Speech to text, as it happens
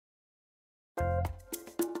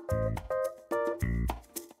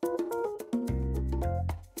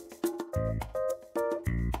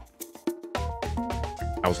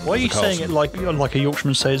Why are you saying it like a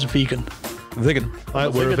Yorkshireman says vegan? Vegan.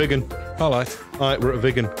 We're a vegan. All right. We're a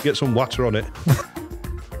vegan. Get some water on it.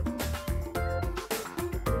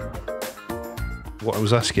 What I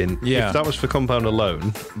was asking, Yeah. if that was for compound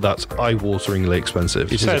alone, that's eye-wateringly expensive.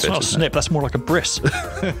 So it's not a snip, that's more like a bris.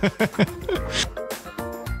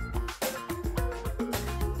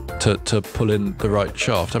 To pull in the right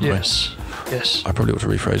shaft, haven't Yes. Yes. we? I probably ought to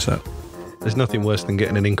rephrase that. There's nothing worse than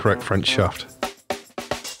getting an incorrect French shaft.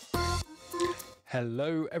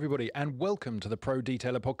 Hello, everybody, and welcome to the Pro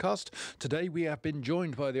Detailer Podcast. Today we have been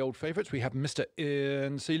joined by the old favourites. We have Mr.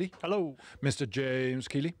 Ian Seeley. Hello. Mr. James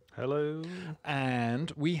Keeley. Hello.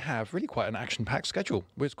 And we have really quite an action-packed schedule.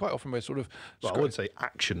 Quite often we're sort of... Well, I would say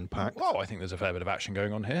action-packed. Well, I think there's a fair bit of action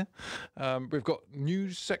going on here. We've got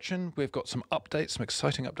news section. We've got some updates, some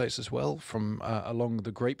exciting updates as well from along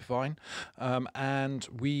the grapevine. And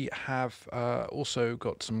we have also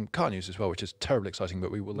got some car news as well, which is terribly exciting,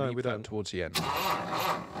 but we will leave that towards the end.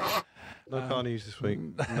 No car news this week.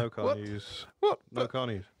 No car news. What? No car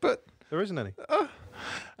news. But... There isn't any.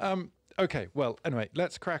 Okay, well, anyway,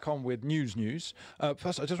 let's crack on with news.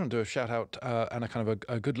 First, I just want to do a shout out and a kind of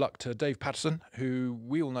a good luck to Dave Patterson, who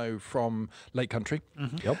we all know from Lake Country.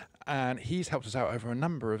 Mm-hmm. Yep. And he's helped us out over a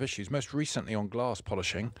number of issues, most recently on glass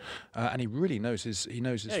polishing. And he really knows his There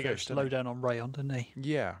you fish. go, slow down on rayon, didn't he?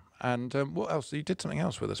 Yeah. And what else? He did something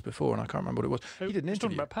else with us before, and I can't remember what it was. He did an He's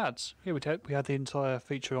talking interview. about pads. Yeah, we had the entire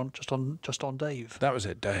feature on just on Dave. That was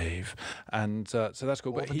it, Dave. And so that's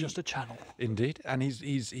cool. More But than just a channel. Indeed, and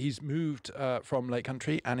he's moved from Lake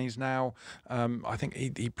Country, and he's now I think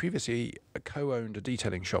he previously co-owned a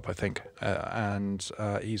detailing shop, I think, and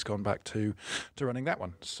he's gone back to running that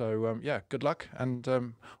one. So yeah, good luck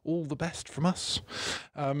and all the best from us.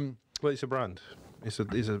 Well, it's a brand. It's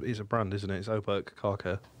a brand, isn't it? It's Oberk Car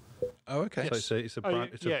Care. Oh, okay. So it's a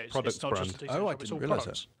brand. It's a product it's not brand. Just a detailing Oh, I shop, it's didn't all realise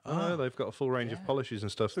products. that. No, they've got a full range of polishes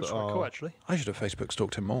and stuff Looks that quite are. cool, actually. I should have Facebook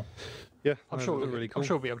stalked him more. Yeah, I'm no, sure they're really cool. I'm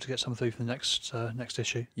sure we'll be able to get some through for the next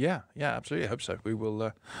issue. Yeah, absolutely. I hope so. We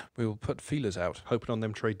will put feelers out. Hoping on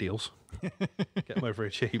them trade deals. Get them over here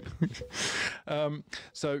cheap.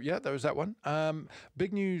 So yeah, there was that one.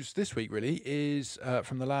 Big news this week really is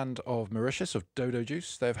from the land of Mauritius, of Dodo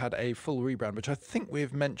Juice. They've had a full rebrand, which I think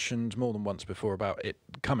we've mentioned more than once before about it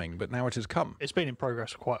coming, but now it has come. It's been in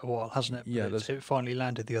progress for quite a while, hasn't it? Yeah, But it finally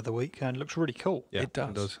landed the other week and looks really cool. Yeah, it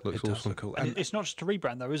does. Looks It does awesome. look cool. And it's not just a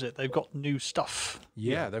rebrand though, is it? They've got new stuff.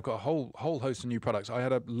 Yeah, they've got a whole host of new products. I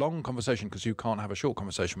had a long conversation because you can't have a short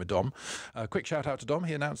conversation with Dom. Quick shout out to Dom.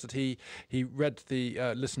 He announced that he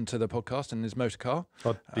listened to the podcast in his motor car.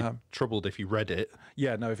 I'd be troubled if you read it.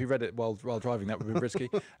 Yeah, no, if he read it while driving, that would be risky.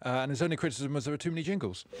 And his only criticism was there were too many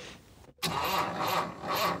jingles.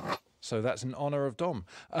 So that's in honour of Dom.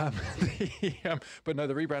 But no,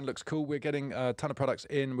 the rebrand looks cool. We're getting a ton of products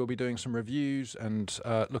in. We'll be doing some reviews and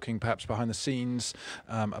looking perhaps behind the scenes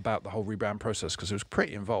about the whole rebrand process because it was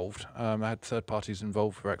pretty involved. I had third parties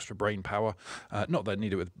involved for extra brain power. Not that I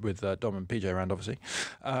need it with Dom and PJ around, obviously.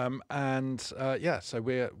 So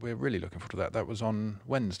we're really looking forward to that. That was on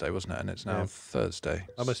Wednesday, wasn't it? And it's now Thursday.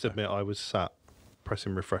 I must admit, I was sat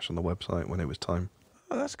pressing refresh on the website when it was time.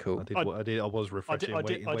 Oh, that's cool. I did what I did. I was refreshing. I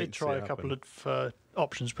did try a couple of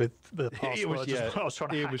options with the password. I was trying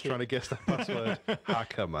to hack trying to guess that password.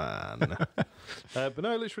 Hacker man. But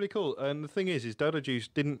no, it looks really cool. And the thing is Dodo Juice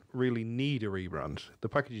didn't really need a rebrand. The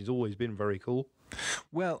packaging's always been very cool.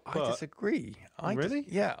 Well, I disagree. Really?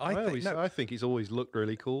 I think it's always looked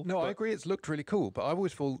really cool. No, I agree. It's looked really cool, but I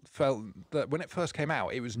always felt that when it first came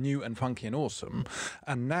out, it was new and funky and awesome,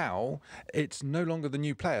 and now it's no longer the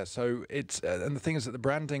new player. So it's and the thing is that the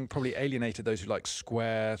branding probably alienated those who like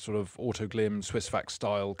square, sort of Autoglim, Swissvac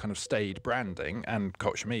style kind of staid branding, and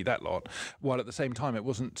Koch Me, that lot. While at the same time, it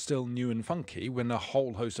wasn't still new and funky when a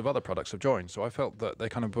whole host of other products have joined. So I felt that they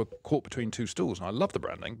kind of were caught between two stools, and I love the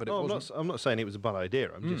branding, but it wasn't. I'm not saying it was a bad idea.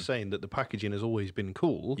 I'm just saying that the packaging has always been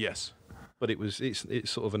cool. Yes. But it's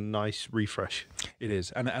sort of a nice refresh. It is,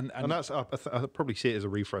 and that's I probably see it as a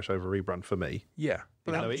refresh over rebrand for me. Yeah,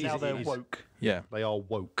 but now they're woke. Yeah, they are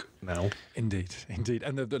woke now. Indeed,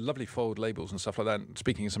 and the lovely fold labels and stuff like that. And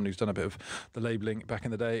speaking of somebody who's done a bit of the labelling back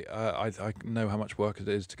in the day, I know how much work it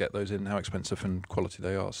is to get those in, how expensive and quality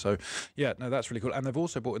they are. So yeah, no, that's really cool. And they've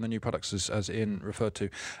also brought in the new products as Ian referred to.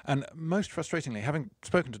 And most frustratingly, having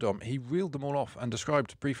spoken to Dom, he reeled them all off and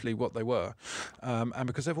described briefly what they were. And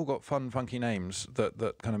because they've all got fun, funky names that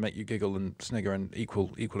kind of make you giggle and snigger in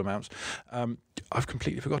equal amounts, I've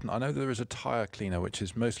completely forgotten. I know there is a tyre cleaner which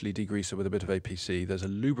is mostly degreaser with a bit of APC. There's a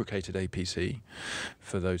lubricant lubricated APC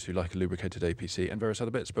for those who like a lubricated APC, and various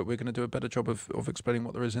other bits. But we're going to do a better job of explaining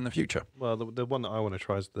what there is in the future. Well, the one that I want to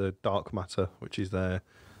try is the dark matter, which is their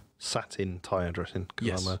satin tyre dressing.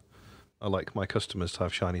 Yes. I like my customers to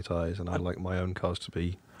have shiny tyres, and I like my own cars to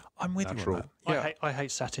be I'm with natural. you on that. Yeah. I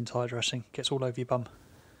hate satin tyre dressing. Gets all over your bum.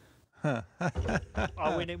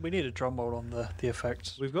 We need a drum roll on the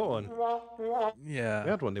effects. We've got one. Yeah. We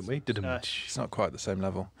had one, didn't we? Didn't we? It's not quite the same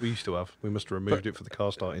level. We used to have. We must have removed it for the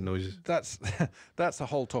car starting noises. That's the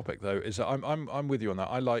whole topic, though. Is that I'm with you on that.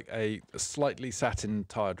 I like a slightly satin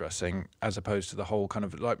tyre dressing as opposed to the whole kind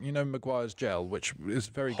of like Maguire's gel, which is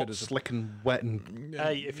very good as slick and wet and.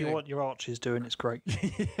 Hey, if you want your arches doing, it's great.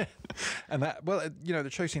 Yeah. And that the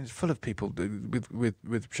show scene is full of people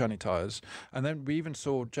with shiny tyres, and then we even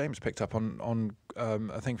saw James picked up on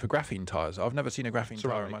a thing for graphene tyres. I've never seen a graphene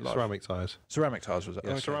tyre in my life. Ceramic tyres. Ceramic tyres was it?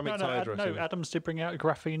 Yeah, Okay. ceramic tyre dressing. No, Adams did bring out a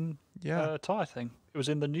graphene tyre thing. It was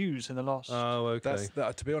in the news in the last. Oh, okay.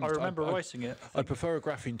 To be honest, I remember writing it. I prefer a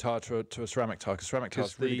graphene tyre to a ceramic tyre because ceramic tyre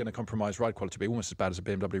is really going to compromise ride quality, be almost as bad as a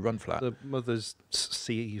BMW run flat. The Mother's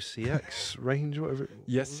CX range, whatever.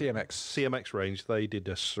 Yes, CMX. CMX range. They did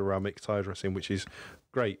a ceramic tyre dressing, which is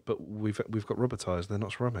great, but we've got rubber tyres. They're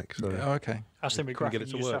not ceramic. So Oh, okay. I think with couldn't get graphene, it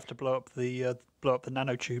to you just work. have to blow up the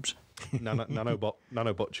nanotubes.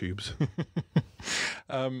 nanobot tubes.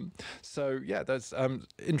 So yeah, there's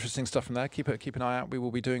interesting stuff from there. Keep an eye out. We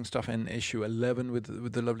will be doing stuff in issue 11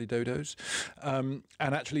 with the lovely Dodos, and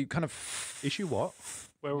actually kind of Issue what?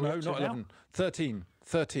 Where we're no, up to not now? 11.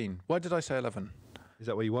 13. Why did I say 11? Is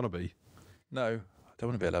that where you want to be? No, I don't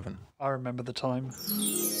want to be 11. I remember the time.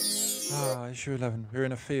 Issue 11. We were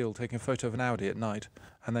in a field taking a photo of an Audi at night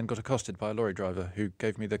and then got accosted by a lorry driver who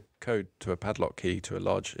gave me the code to a padlock key to a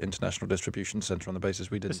large international distribution centre on the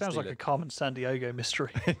basis we didn't It sounds steal like it. a Carmen Sandiego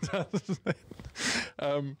mystery. It does.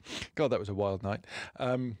 God, that was a wild night.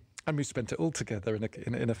 And we spent it all together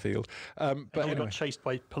in a field. But And we anyway, got chased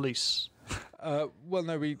by police. well,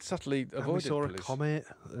 no, we subtly And avoided we saw police. a comet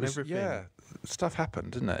and everything. Yeah, stuff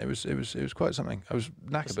happened, didn't it? It was quite something. I was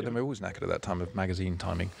knackered, but then we're always knackered at that time of magazine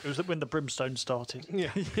timing. It was when the brimstone started.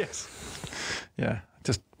 Yeah. Yes. Yeah.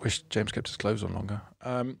 Just wish James kept his clothes on longer.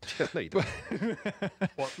 No, you don't.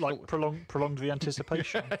 What, like prolonged the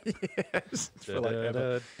anticipation? Yes. For like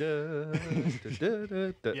ever.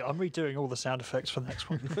 Yeah, I'm redoing all the sound effects for the next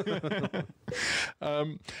one.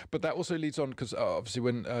 But that also leads on because obviously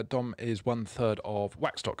when Dom is 1/3 of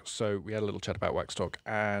Waxstock, so we had a little chat about Waxstock,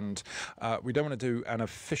 and we don't want to do an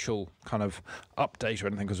official kind of update or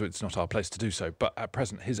anything because it's not our place to do so. But at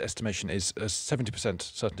present, his estimation is a 70%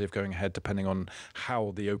 certainty of going ahead, depending on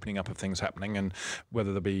how the opening up of things happening and whether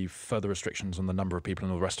there'll be further restrictions on the number of people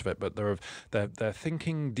and all the rest of it. But they're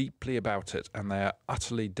thinking deeply about it, and they're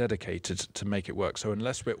utterly dedicated to make it work. So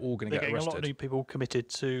unless we're all going to They're get getting a lot of arrested, new people committed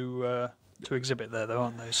to exhibit there, though,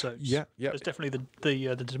 aren't they? So yeah, there's definitely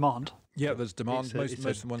the demand. yeah, there's demand. Most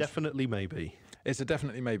of the ones. Definitely maybe. It's a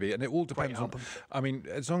definitely maybe, and it all depends on. album. I mean,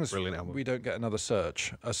 as long as Brilliant album. we don't get another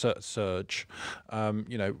surge,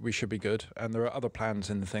 we should be good. And there are other plans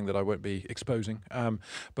in the thing that I won't be exposing.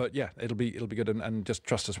 But yeah, it'll be good, and just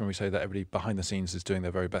trust us when we say that everybody behind the scenes is doing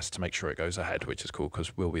their very best to make sure it goes ahead, which is cool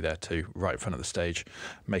because we'll be there too, right in front of the stage,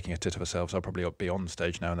 making a tit of ourselves. I'll probably be on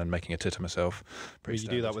stage now and then making a tit of myself. You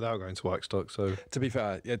do that without going to Waxstock, so To be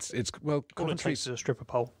fair, it's well, All it takes Coventry's is a stripper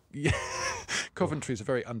pole. yeah, Coventry's a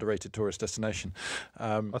very underrated tourist destination.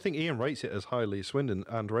 I think Ian rates it as highly as Swindon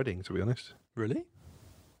and Reading, to be honest. Really?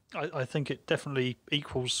 I think it definitely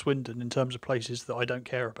equals Swindon in terms of places that I don't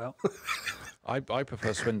care about. I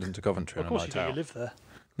prefer Swindon to Coventry Of on a course you night do, you out. live there.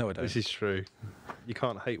 No, I don't. This is true. You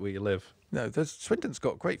can't hate where you live. No, Swindon's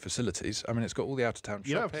got great facilities. I mean, it's got all the out of town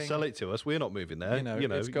You don't shopping. have to sell it to us. We're not moving there.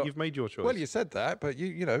 It's got- You've made your choice. Well, you said that, but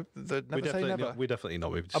never say never. We're definitely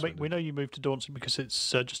not moving to I mean, Swindon. we know you moved to Dauncey because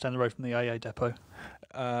it's just down the road from the AA depot.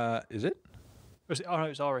 Is it? Oh no,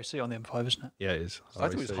 it's RAC on the M5, isn't it? Yeah, it is. I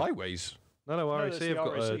thought it was RAC. highways. No, that's RAC the have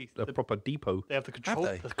got RAC, a the- proper depot. They have the control,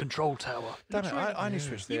 they? the control tower. Damn Looks it! really- I only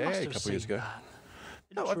switched to you the must AA a have couple of years seen ago. that.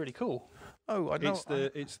 It looks really cool. Oh, I know.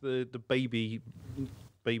 It's the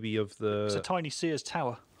baby of the. It's a tiny Sears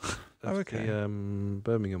tower. Oh, okay. The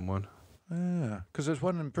Birmingham one. Yeah, because there's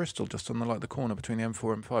one in Bristol just on the corner between the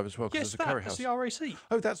M4 and M5 as well. Yes, Because there's a curry that's house. the RAC.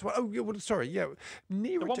 Oh, that's what. Oh, yeah. Well, sorry. Yeah,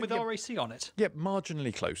 near The one with yeah, RAC on it. yeah,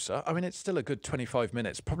 marginally closer. I mean, it's still a good 25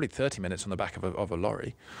 minutes, probably 30 minutes on the back of a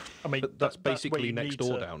lorry. I mean, But that's where basically you next need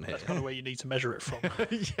door to- down here. That's kind of where you need to measure it from.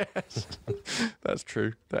 Yes, That's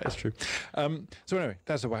true. That is true. So anyway,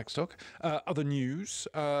 that's the wax talk. Other news.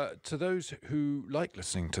 To those who like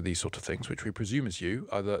listening to these sort of things, which we presume is you,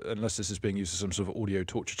 either unless this is being used as some sort of audio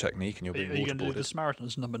torture technique and you're being Are you going to do the waterboarded.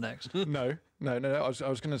 Samaritans number next? No. I was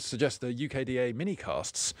going to suggest the UKDA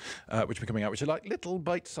mini-casts, which are coming out, which are like little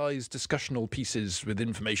bite-sized discussional pieces with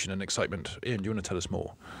information and excitement. Ian, do you want to tell us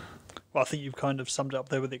more? Well, I think you've kind of summed it up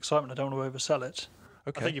there with the excitement. I don't want to oversell it.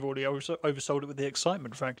 Okay. I think you've already oversold it with the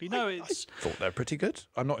excitement, frankly. No, I thought they're pretty good.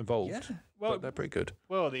 I'm not involved, well, but they're pretty good.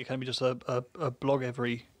 Well, it can be just a blog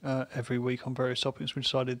every week on various topics. We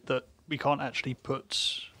decided that we can't actually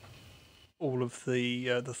put all of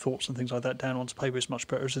the thoughts and things like that down onto paper. It's much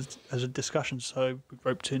better as a discussion. So we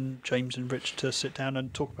roped in James and Rich to sit down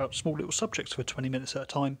and talk about small little subjects for 20 minutes at a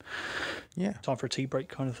time. Yeah. Time for a tea break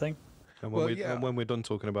kind of thing. And when we're done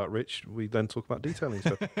talking about Rich, we then talk about detailing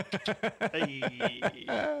stuff. Hey.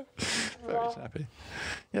 Very snappy.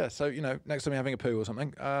 Yeah, so, next time you're having a poo or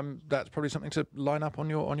something, that's probably something to line up on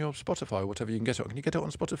your Spotify or whatever you can get it on. Can you get it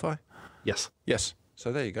on Spotify? Yes. Yes.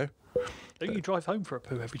 So there you go. Don't you drive home for a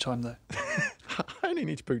poo every time, though? I only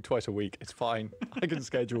need to poo twice a week. It's fine. I can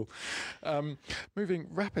schedule. Moving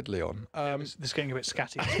rapidly on. This is getting a bit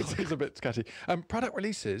scatty. It's a bit scatty. Product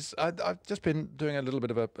releases. I've just been doing a little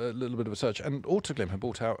bit of a search, and Autoglim have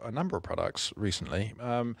brought out a number of products recently.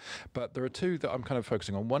 But there are two that I'm kind of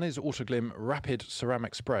focusing on. One is Autoglim Rapid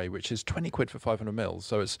Ceramic Spray, which is 20 quid for 500 mils.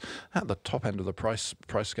 So it's at the top end of the price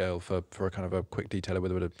scale for a kind of a quick detailer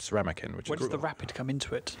with a bit of ceramic in. Which When does the Rapid come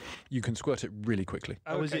into it? You can squirt it really quickly.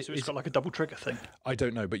 Oh, okay, so it's got like a double trigger thing. I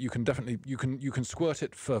don't know, but you can definitely you can squirt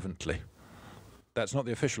it fervently. That's not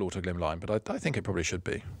the official Autoglim line, but I think it probably should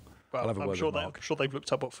be. Well, I'll have a word with Mark. I'm sure they've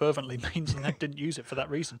looked up what fervently means and they didn't use it for that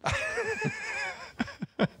reason.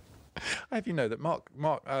 I have you know that Mark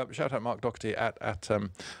shout out Mark Doherty at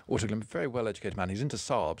Autoglim, very well educated man. He's into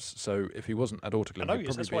Saabs, so if he wasn't at Autoglim, I know, he'd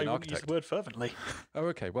yes, probably that's be why an he wouldn't use architect. the word fervently. Oh,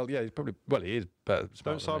 okay. Well, yeah, he is better.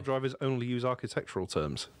 Don't Saab drivers only use architectural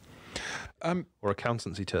terms? Or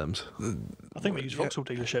accountancy terms? I think we use Vauxhall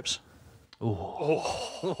dealerships.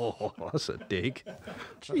 Oh, that's a dig.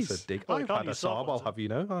 That's a dig. Well, I've you can't had a use Saab, Saab, I'll have you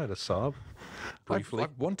know. I had a Saab. Briefly.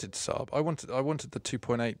 I've wanted Saab. I wanted the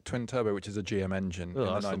 2.8 twin turbo, which is a GM engine in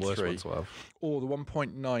that's the the worst 9.3, one to have. or the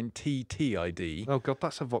 1.9 TTID. Oh God,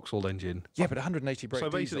 that's a Vauxhall engine. Yeah, but 180 brake So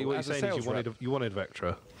basically, diesel. what you're As a saying is sales you wanted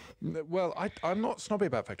Vectra. rep. Well, I'm not snobby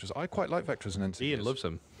about Vectras. I quite like Vectras and Insignias. Ian loves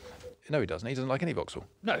them. No, he doesn't. He doesn't like any Vauxhall.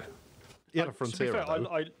 No. He had a To be Frontier. fair,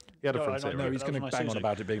 He had a Frontier. No, he's going to bang on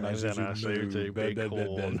about it being nice.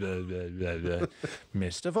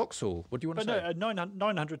 Mr. Vauxhall, what do you want to But say? no,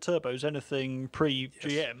 900 turbos, anything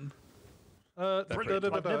pre-GM. I've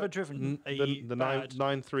never driven the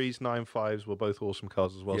 9.3s, 9.5s were both awesome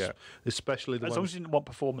cars as well. Yeah. Especially the As long ones. as you didn't want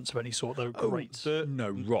performance of any sort, they were great. No,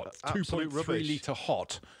 rot. absolute 2.3 rubbish. litre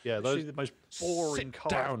hot. Yeah, Actually, those. the most boring Sit car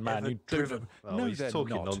down, man. ever You driven. Oh, no, he's they're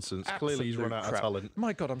talking not. nonsense. Clearly he's run Absolute out of crap. talent.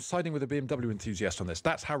 My God, I'm siding with a BMW enthusiast on this.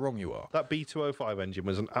 That's how wrong you are. That B205 engine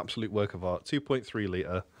was an absolute work of art. 2.3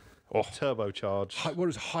 litre, turbocharged. What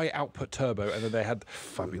was high output turbo, and then they had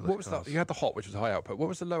Fabulous What was cars. that? You had the hot, which was high output. What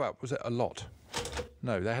was the low output? Was it a lot?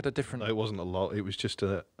 No, they had a different. No, it wasn't a lot. It was just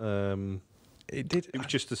a. It did. It was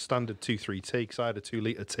just a standard 2.3T because I had a 2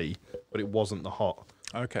 litre T, but it wasn't the hot.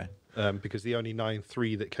 Okay. Because the only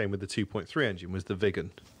 9.3 that came with the 2.3 engine was the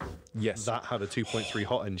Vigan. Yes. That had a 2.3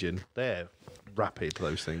 hot engine. They're rapid,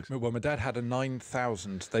 those things. Well, my dad had a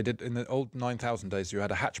 9000. They did in the old 9000 days. You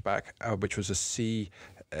had a hatchback, which was a CX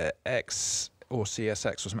or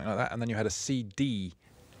CSX or something like that, and then you had a CD.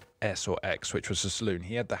 S or X, which was a saloon.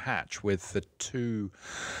 He had the hatch with the two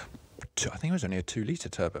I think it was only a 2 litre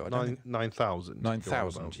turbo. 9,000.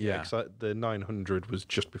 9,000, yeah. Because the 900 was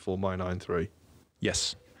just before my 9.3.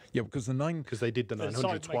 Yes. Yeah, because the 9... Because they did the They 900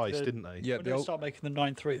 started to make twice, the- didn't they? Yeah, When did they start making the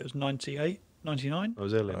 9.3? It was 98, 99? I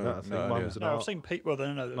was early in that, I think. no, Mine yeah. was an No, I've art. seen P. Well, no,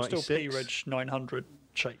 it was still 96? P-Reg 900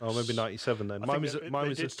 shapes. Oh, maybe 97 then. I Mine think was,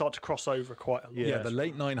 it did a, start to cross over quite a lot. Yeah, the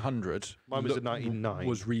late 900 Mine was a 99.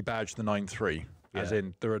 was rebadged the 9.3. As Yeah.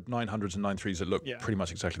 in, there are 900s and 9.3s that look Yeah. pretty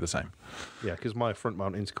much exactly the same. Yeah, because my front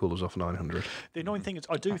mount intercooler's off 900. The annoying thing is,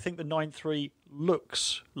 I do think the 9.3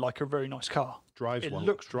 looks like a very nice car. Drives It one.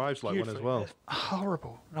 looks Drives like one as beautifully- well. it's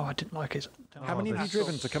horrible. No, I didn't like it. How many have you that's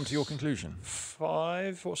driven to come to your conclusion?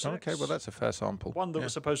 5 or 6. Okay, well, that's a fair sample. One that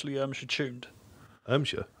was supposedly Ermshire tuned.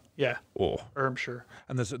 Ermshire. Yeah, Oh. Ermshire.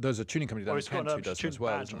 And there's a tuning company down Well, in it's got Kent an who Ermshire does them tuned as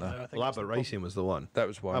well, badge isn't on there. there? I think Well, that's the Abbott problem. Racing was the one. That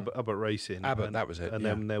was one. Abbott Racing. Abbott, and- that was it, And yeah.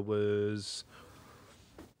 then there was...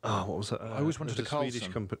 Oh, what was that? I always wanted it was a Swedish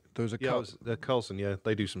Carlson. company. There was a Yeah, Carl- it was the Carlson, yeah.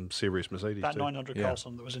 They do some serious Mercedes That too. 900 Yeah.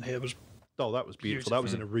 Carlson that was in here was Oh, that was beautiful. That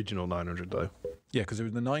was an original 900 though. Yeah, because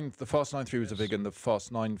it was the Fast 93 was a vegan, the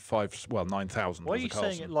Fast 95, well, 9000 Why are was a you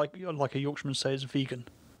Carlson. saying it like a Yorkshireman says vegan?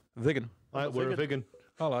 Vegan. We're a vegan.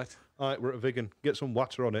 All right. All right, we're a vegan. Get some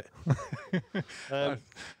water on it.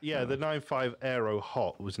 Yeah, the 95 Aero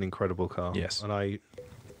Hot was an incredible car. Yes. And I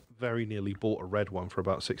very nearly bought a red one for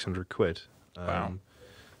about 600 quid. Wow.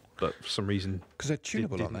 But for some reason... Because they're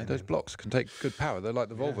tunable, aren't they? Those blocks can take good power. They're like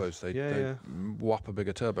the Volvos. They whop a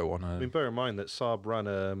bigger turbo on. I mean, bear in mind that Saab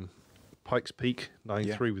ran Pikes Peak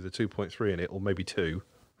 9.3 with a 2.3 in it, or maybe 2.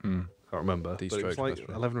 Can't remember. But it was like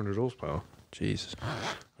 1,100 horsepower. Jesus.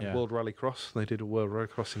 Yeah. World Rallycross. They did a World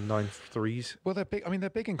Rallycross in 9.3s. Well, they're big. I mean, they're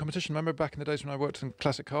big in competition. Remember back in the days when I worked in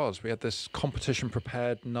classic cars, we had this competition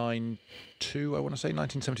prepared 9.2, I want to say,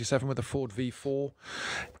 1977 with a Ford V4.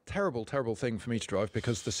 Terrible, terrible thing for me to drive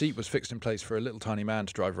because the seat was fixed in place for a little tiny man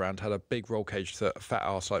to drive around, had a big roll cage that a fat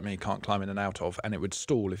arse like me can't climb in and out of, and it would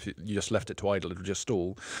stall if you just left it to idle. It would just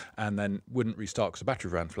stall and then wouldn't restart because the battery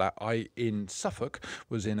ran flat. I, in Suffolk,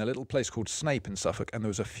 was in a little place called Snape in Suffolk, and there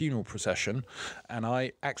was a funeral procession, and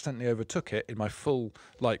I accidentally overtook it in my full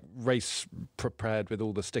race prepared with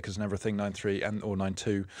all the stickers and everything, 9.3 or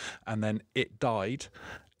 9.2, and then it died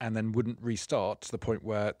and then wouldn't restart to the point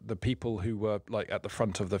where the people who were at the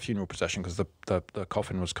front of the funeral procession, because the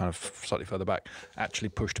coffin was kind of slightly further back, actually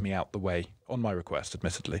pushed me out the way on my request,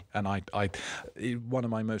 admittedly. And I one of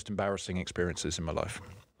my most embarrassing experiences in my life.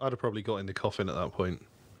 I'd have probably got in the coffin at that point.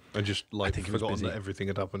 And just forgotten that everything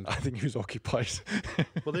had happened. I think he was occupied.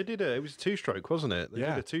 Well, they did it was a 2-stroke, wasn't it? They did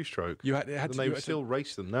a 2-stroke. And they still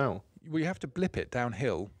race them now. Well, you have to blip it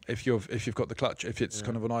downhill if you've got the clutch, if it's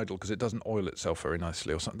kind of on idle, because it doesn't oil itself very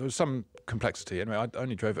nicely or something. There was some complexity. Anyway, I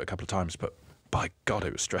only drove it a couple of times, but by God,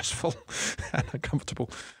 it was stressful and uncomfortable.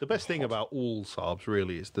 The best thing about all Saabs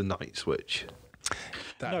really is the night switch.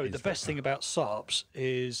 The best thing about Saabs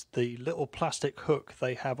is the little plastic hook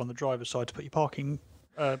they have on the driver's side to put your parking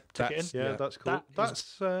ticket in. Yeah, that's cool.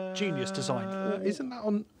 That's genius design. Isn't that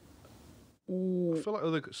on? I feel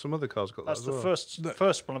like some other cars got that's that as well. The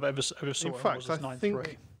first one I've ever saw. In fact, I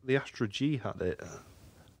think the Astra G had it.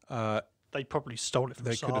 They probably stole it from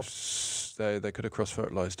Saab. They could have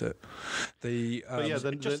cross-fertilised it.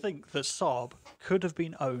 Just think that Saab could have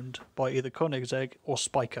been owned by either Koenigsegg or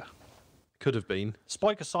Spiker. Could have been.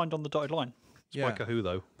 Spiker signed on the dotted line. Spiker who,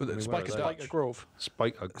 though? But Spiker Grove.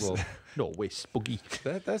 Spiker Grove. No, we're spooky.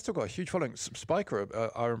 They've still got a huge following.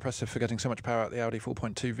 Spiker are impressive for getting so much power out of the Audi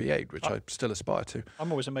 4.2 V8, which I still aspire to. I'm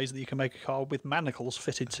always amazed that you can make a car with manacles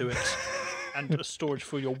fitted to it and a storage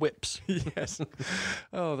for your whips. Yes.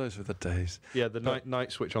 Oh, those were the days. Yeah, the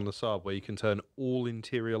night switch on the Saab where you can turn all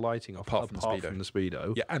interior lighting off apart from the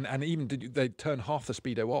speedo. Yeah, and even they turn half the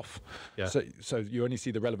speedo off. Yeah. So you only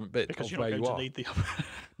see the relevant bit because of where you are. Need the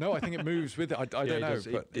No, I think it moves with it. I don't know,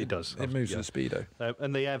 but it does. It moves with the speedo.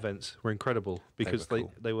 And the air vents were incredible because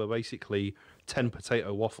they were basically 10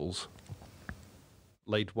 potato waffles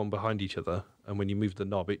laid one behind each other, and when you moved the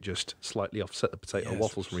knob, it just slightly offset the potato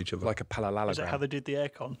waffles from each other. Like a parallelogram. Is that how they did the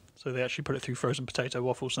aircon? So they actually put it through frozen potato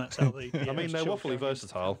waffles, and that's how they... I mean, they're waffly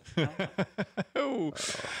versatile.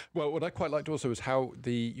 Well, what I quite liked also was how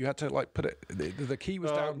you had to put it... The key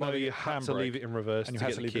was down by you had to leave it in reverse and to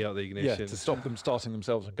get the key out of the ignition. Yeah, to stop them starting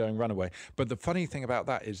themselves and going runaway. But the funny thing about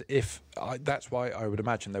that is that's why I would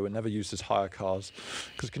imagine they were never used as hire cars.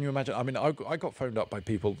 Because can you imagine... I mean, I got phoned up by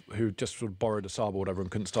people who just sort of borrowed a Saab or whatever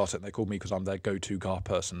and couldn't start it, and they called me because I'm their go-to car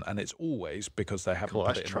person, and it's always because they haven't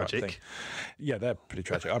put it in the right thing. Yeah, they're pretty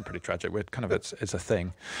tragic. I'm pretty tragic. We're kind of it's a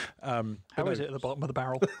thing. How is it at the bottom of the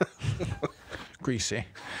barrel? Greasy.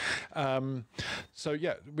 So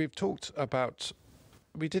yeah, we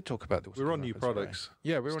did talk about we're on new products. Right?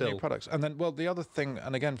 Yeah, we're on new products. And then, well, the other thing,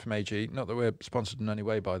 and again from AG, not that we're sponsored in any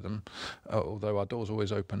way by them, although our door's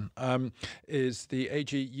always open, is the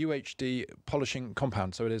AG UHD polishing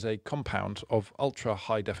compound. So it is a compound of ultra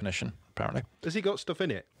high definition, apparently. Has it got stuff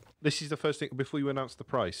in it? This is the first thing, before you announce the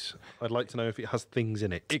price, I'd like to know if it has things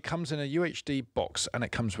in it. It comes in a UHD box, and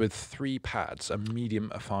it comes with 3 pads, a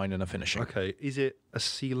medium, a fine, and a finishing. Okay, is it a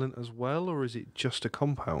sealant as well, or is it just a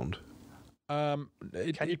compound? Can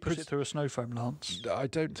you put it through a snow foam lance? I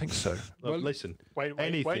don't think so. Well, listen, wait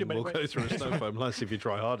anything will go through a snow foam lance if you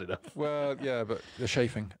try hard enough. Well, yeah, but the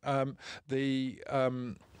chafing.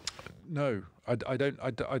 No, I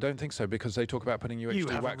don't think so, because they talk about putting UHD wax on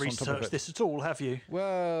top of it. You haven't researched this at all, have you?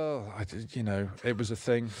 Well, it was a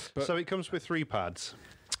thing. But so it comes with 3 pads.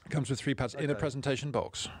 It comes with 3 pads in a presentation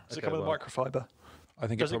box. Does it come with a microfiber? I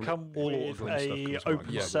think Does it come with a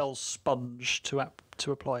open cell sponge to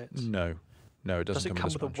apply it? No, it doesn't. Does it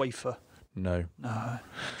come with a wafer? No. No.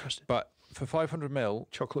 Interesting. But For 500 mil,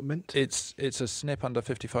 chocolate mint. it's a snip under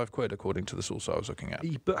 55 quid, according to the source I was looking at.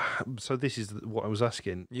 But so this is what I was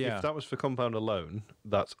asking. Yeah. If that was for compound alone,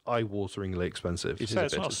 that's eye-wateringly expensive. It is So a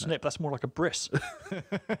it's bit, not a isn't snip, that's more like a bris.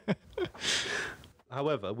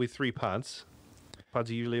 However, with 3 pads are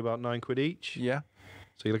usually about 9 quid each. Yeah.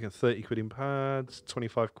 So you're looking at 30 quid in pads,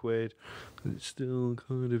 25 quid. It's still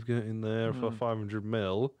kind of getting there for 500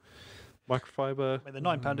 mil. Microfiber. I mean,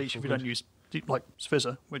 they're £9 each if you don't use like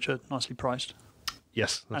Svizzer, which are nicely priced.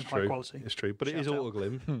 Yes, that's and true. high quality. It's true, but it is Shout out.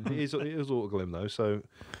 Autoglim. it is Autoglim though, so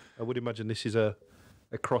I would imagine this is a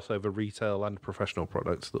crossover retail and professional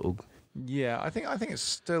product that'll. Yeah, I think it's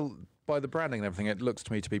still, by the branding and everything, it looks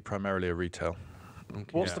to me to be primarily a retail.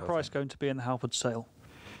 What's the price going to be in the Halford sale?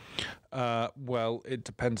 Well, it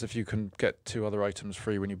depends if you can get 2 other items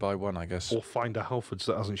free when you buy one, I guess. Or find a Halfords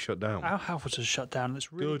that hasn't shut down. Our Halfords has shut down, and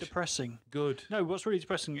it's really Good. depressing. Good. No, what's really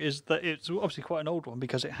depressing is that it's obviously quite an old one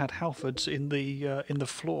because it had Halfords in the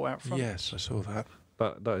floor out front. Yes, I saw that.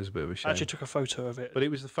 That is a bit of a shame. I actually took a photo of it. But it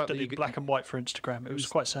was the fact that did black and white for Instagram. It was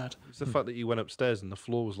quite sad. It's the fact that you went upstairs and the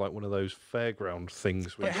floor was like one of those fairground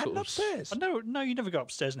things. Where It had upstairs. No, you never go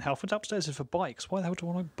upstairs in Halfords. Upstairs is for bikes. Why the hell do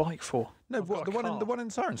I want a bike for? No, I've what, got a the car. one in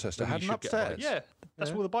Cirencester Then you had an should get upstairs. bikes. Yeah, that's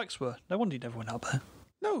where the bikes were. No wonder you never went up there.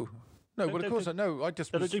 No, but of course, no. I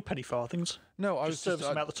just They don't was, do penny farthings. no. I was Just service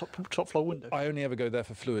them out the top floor window. I only ever go there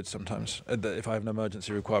for fluids sometimes. If I have an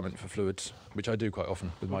emergency requirement for fluids, which I do quite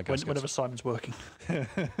often with my gaskets. Whenever Simon's working.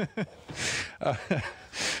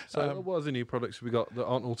 So what other new products have we got that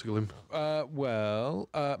aren't Autoglim?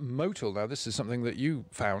 Motel. Now this is something that you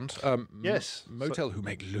found. Yes. Motel who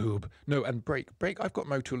make lube. No, and Break. I've got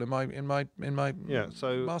Motel in my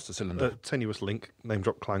So master cylinder. tenuous link, name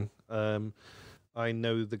drop clang. I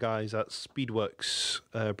know the guys at Speedworks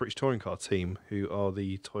British Touring Car team, who are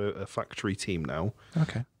the Toyota factory team now.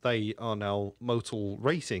 Okay. They are now Motul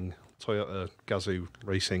Racing, Toyota Gazoo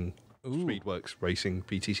Racing, Speedworks Racing,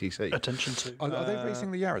 BTCC. Attention to. Are they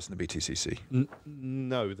racing the Yaris in the BTCC?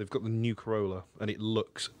 No, they've got the new Corolla, and it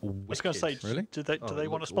looks wicked. I was going to say, Really? do they it want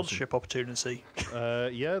a looks sponsorship opportunity?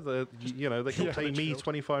 Yeah, they can pay me Richfield.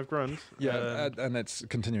 25 grand. Yeah, and it's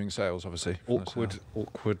continuing sales, obviously. Awkward,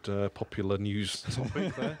 popular news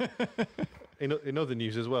topic there. In other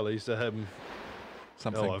news as well is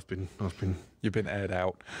Something. I've been You've been aired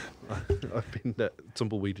out. I've been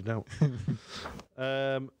tumbleweeded out.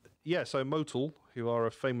 So Motul, who are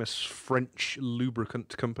a famous French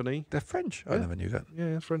lubricant company. They're French. I never knew that.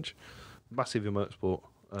 Yeah, French. Massive in motorsport.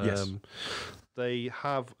 Yes. They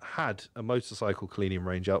have had a motorcycle cleaning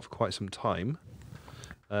range out for quite some time.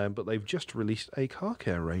 But they've just released a car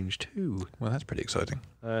care range too. Well, that's pretty exciting.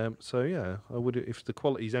 So yeah, I would, if the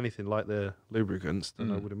quality is anything like their lubricants,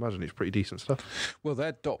 then I would imagine it's pretty decent stuff. Well,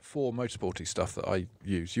 their .4 motorsporty stuff that I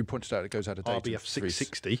use, you pointed out it goes out of date. in RBF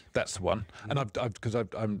 660. That's the one. And because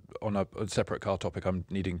I'm on a separate car topic, I'm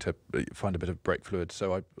needing to find a bit of brake fluid,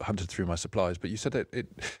 so I hunted through my supplies. But you said it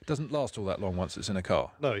doesn't last all that long once it's in a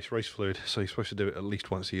car. No, it's race fluid, so you're supposed to do it at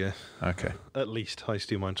least once a year. Okay. At least. I used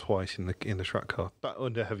to do mine twice in the track car, but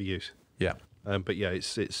under heavy use. Yeah. But yeah,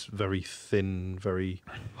 it's very thin, very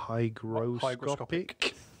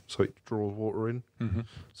hygroscopic, so it draws water in. Mm-hmm.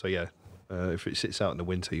 So yeah, if it sits out in the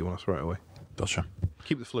winter, you want to throw it away. Gotcha.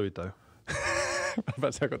 Keep the fluid though.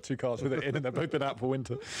 I've got 2 cars with it in, and they've both been out for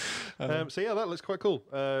winter. So yeah, that looks quite cool.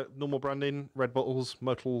 Normal branding, red bottles,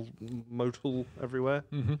 Motul everywhere.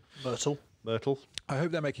 Mm-hmm. Myrtle. I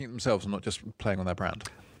hope they're making it themselves and not just playing on their brand.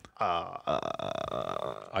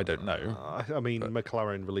 I don't know. I mean,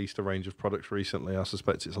 McLaren released a range of products recently. I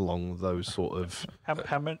suspect it's along those sort of.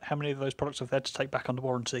 How many of those products have they had to take back under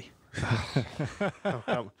warranty?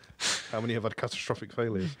 How many have had catastrophic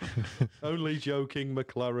failures? Only joking,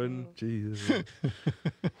 McLaren. Jesus.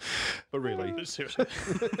 But really, Seriously.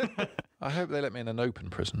 I hope they let me in an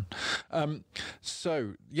open prison.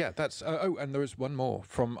 So yeah, that's. And there is one more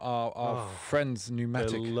from our friends,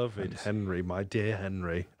 pneumatic, beloved Henry, my dear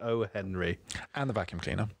Henry. Oh, Henry. and the vacuum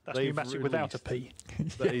cleaner. That's They've pneumatic without a P.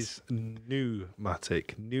 That is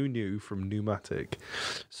pneumatic. New from pneumatic.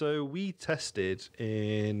 So we tested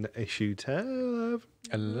in issue 10.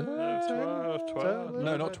 12.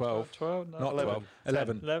 No, not 12. 12. No, Not 12.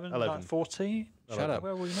 11. 11. 11. 14. Shut up.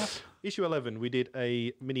 Where were we now? Issue 11, we did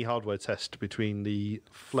a mini hardware test between the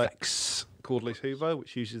Flex cordless Hoover,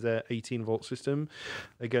 which uses their 18-volt system,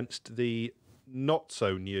 against the not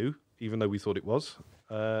so new, even though we thought it was,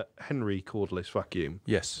 Henry cordless vacuum.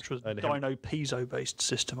 Yes. Which was And Dyno Piezo-based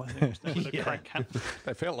system, I think. With a crank hand.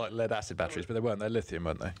 They felt like lead acid batteries, but they weren't. They're lithium,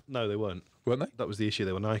 weren't they? No, they weren't. Weren't they? That was the issue.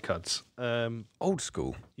 They were NiCads. Old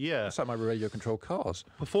school. Yeah. That's like my radio control cars.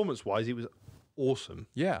 Performance-wise, it was awesome.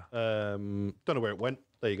 Yeah. Don't know where it went.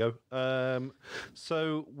 There you go.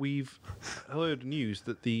 So we've heard news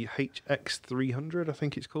that the HX300, I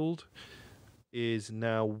think it's called, is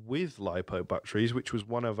now with LiPo batteries, which was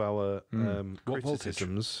one of our What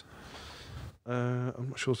criticisms. I'm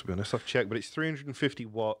not sure, to be honest. I've checked, but it's 350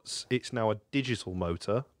 watts. It's now a digital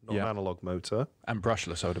motor, not an analog motor. And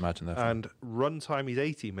brushless, I would imagine. Therefore. And run time is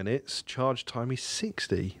 80 minutes. Charge time is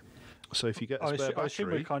 60. So if you get a spare I assume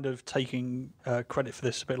we're battery... kind of taking credit for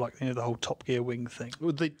this a bit like the whole Top Gear wing thing.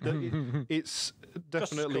 Well, it's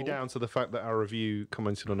definitely down to the fact that our review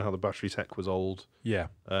commented on how the battery tech was old. Yeah.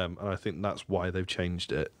 And I think that's why they've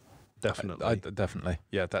changed it. Definitely. Definitely.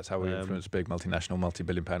 Yeah, that's how we influence big multinational,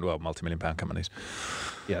 multi-million pound companies.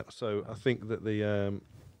 Yeah, so I think that the...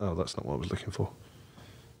 oh, that's not what I was looking for.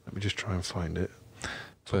 Let me just try and find it.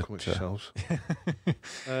 Talk amongst yourselves.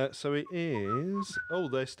 So it is... Oh,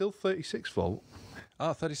 they're still 36 volt.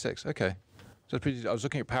 Ah, 36. Okay. So it's pretty, I was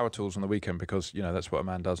looking at power tools on the weekend because, that's what a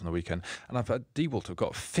man does on the weekend. And I've had DeWalt have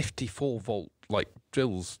got 54 volt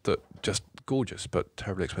drills that just gorgeous but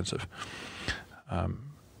terribly expensive.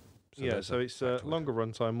 So it's longer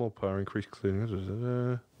runtime, more power, increased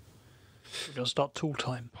cleaning. We're going to start tool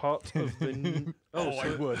time. Part of the...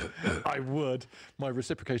 I would. My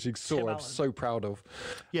reciprocating saw I'm so proud of.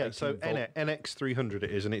 Yeah, so NX300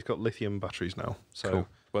 it is, and it's got lithium batteries now. So, cool.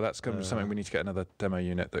 Well, that's something we need to get another demo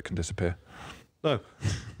unit that can disappear. No.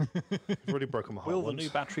 I've already broken my heart Will the new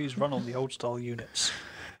batteries run on the old style units?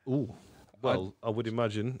 Ooh. Well, I would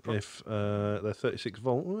imagine if they're 36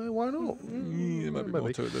 volt, why not? There might be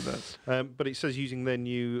more to it than that. But it says using their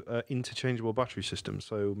new interchangeable battery system,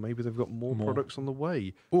 so maybe they've got more products on the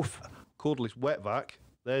way. Oof. Cordless wet vac,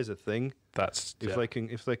 there's a thing. That's if they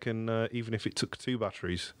can, even if it took 2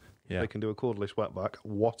 batteries, if they can do a cordless wet vac.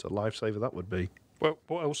 What a lifesaver that would be. Well,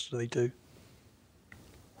 what else do they do?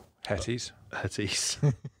 Hetties.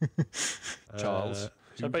 Charles.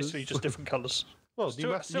 So basically just different colours. Well,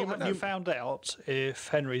 still haven't found out if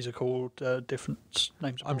Henrys are called different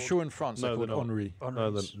names. I'm sure in France they're called Henri. No,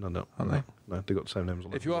 Aren't they? No, they've got the same names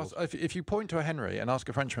on If you ask, if you point to a Henry and ask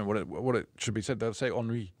a Frenchman what it should be said, they'll say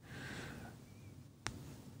Henri.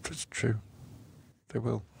 It's true. They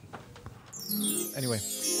will. Anyway.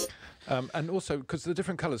 And also, because the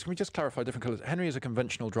different colours, can we just clarify different colours? Henry is a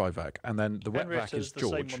conventional dry vac, and then the wet vac is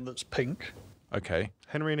George. The same one that's pink. Okay.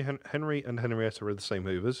 Henry and Henrietta are the same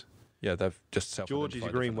hoovers. Yeah, they've just self-identified. George is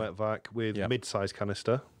a green wet vac with mid-size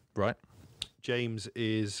canister. Right. James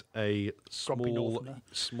is a small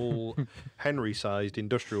Henry-sized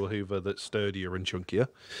industrial hoover that's sturdier and chunkier.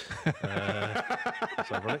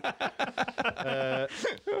 That's ironic.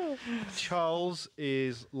 Charles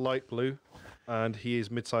is light blue, and he is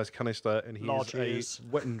mid-sized canister, and he is a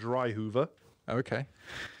wet and dry hoover. Oh, okay.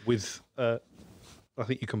 With, I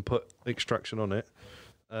think you can put extraction on it.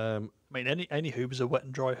 I mean, any Hoover's a wet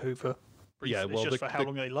and dry Hoover. Yeah, it's just for how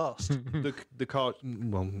long they last. The car,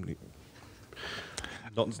 well,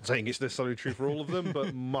 not saying it's necessarily true for all of them,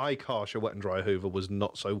 but my Karsha wet and dry Hoover was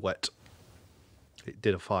not so wet. It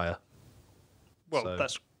did a fire. Well,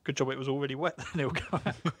 that's good job. It was already wet. Then it'll go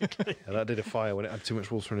out quickly. Yeah, that did a fire when it had too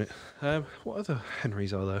much water in it. What other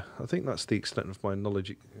Henrys are there? I think that's the extent of my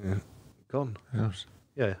knowledge. Gone. Yes.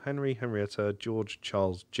 Yeah, Henry, Henrietta, George,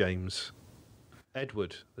 Charles, James.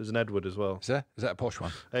 Edward. There's an Edward as well. Is there? Is that a posh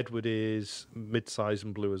one? Edward is mid-size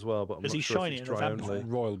and blue as well, but I'm not sure if it's dry only.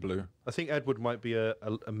 Royal blue. I think Edward might be a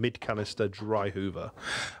mid-canister dry hoover.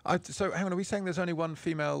 So hang on, are we saying there's only one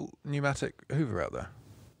female pneumatic hoover out there?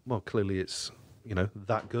 Well, clearly it's,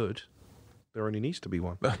 that good. There only needs to be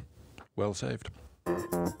one. Well saved.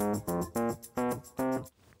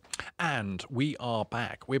 And we are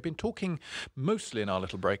back. We've been talking mostly in our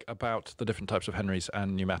little break about the different types of Henrys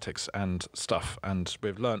and pneumatics and stuff, and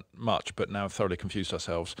we've learnt much, but now thoroughly confused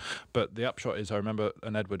ourselves. But the upshot is, I remember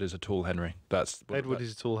an Edward is a tall Henry. Edward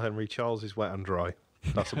is a tall Henry. Charles is wet and dry.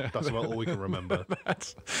 That's about all we can remember.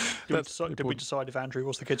 Did we decide if Andrew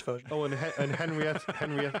was the kids' version? Oh, and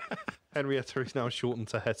Henrietta is now shortened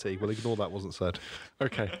to Hetty. We'll ignore that wasn't said.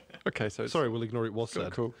 Okay. So sorry, we'll ignore it was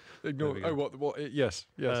said. Cool. Ignore. Oh, what? Yes.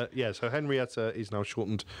 So Henrietta is now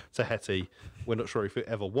shortened to Hetty. We're not sure if it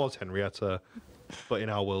ever was Henrietta, but in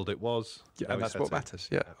our world it was. Yeah, and that's what matters.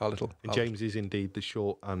 Yeah, James is indeed the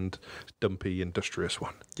short and dumpy, industrious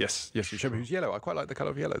one. Yes. You show me who's yellow. I quite like the colour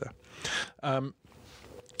of yellow there.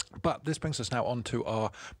 But this brings us now on to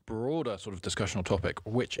our broader sort of discussional topic,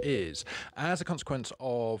 which is, as a consequence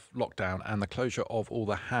of lockdown and the closure of all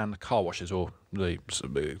the hand car washes, or the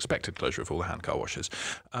expected closure of all the hand car washes,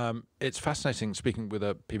 it's fascinating speaking with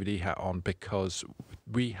a PVD hat on, because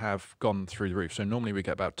we have gone through the roof. So normally we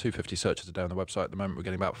get about 250 searches a day on the website. At the moment we're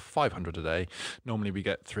getting about 500 a day. Normally we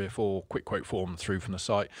get 3 or 4 quick quote forms through from the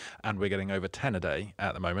site, and we're getting over 10 a day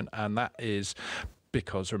at the moment. And that is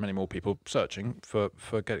because there are many more people searching for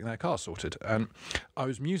getting their car sorted. And I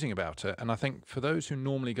was musing about it, and I think for those who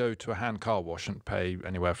normally go to a hand car wash and pay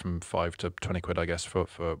anywhere from 5 to 20 quid, I guess, for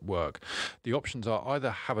work, the options are either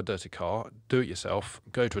have a dirty car, do it yourself,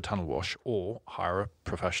 go to a tunnel wash, or hire a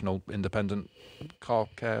professional, independent car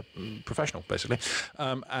care professional, basically.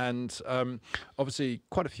 Obviously,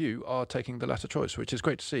 quite a few are taking the latter choice, which is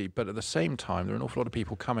great to see. But at the same time, there are an awful lot of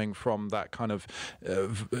people coming from that kind of,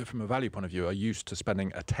 from a value point of view, are used to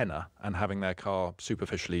spending a tenner and having their car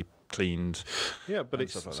superficially cleaned. Yeah, but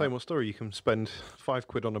it's the same old story. You can spend 5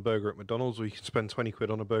 quid on a burger at McDonald's, or you can spend 20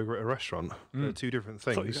 quid on a burger at a restaurant. They're two different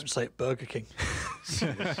things. I thought you were going to say at Burger King.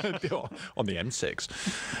 On the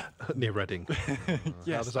M6. Near Reading.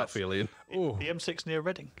 Yes, how does that feel, Ian? The M6 near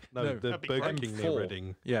Reading. No, the Burger King near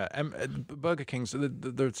Reading. Yeah, Burger King's,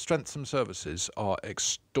 the strengths and services are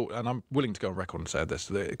and I'm willing to go on record and say this,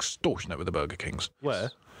 they're extortionate with the Burger Kings.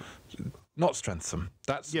 Where? Not Strentham.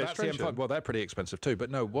 That's the Strentham. M5. Well, they're pretty expensive too. But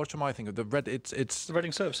no, what am I thinking of? It's The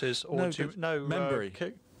Reading services, or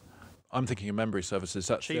Membry. I'm thinking of Membry services.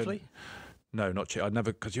 That's Chiefly? No, not Chiefly. I'd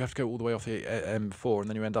never, because you have to go all the way off the M4, and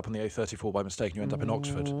then you end up on the A34 by mistake, and you end up in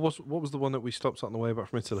Oxford. What was the one that we stopped at on the way back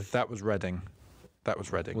from Italy? That was Reading.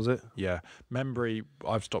 Was it? Yeah. Membry,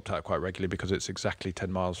 I've stopped at quite regularly because it's exactly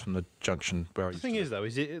 10 miles from the junction where I The thing is, though,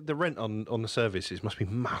 the rent on the services must be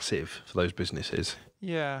massive for those businesses.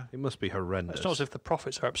 Yeah. It must be horrendous. It's not as if the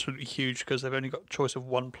profits are absolutely huge because they've only got a choice of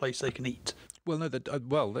one place they can eat. Well, no, a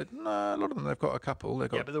lot of them, they've got a couple. They've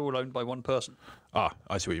got... Yeah, but they're all owned by one person. Ah,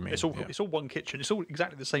 I see what you mean. It's all one kitchen. It's all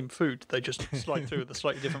exactly the same food. They just slide through with a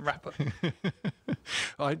slightly different wrapper.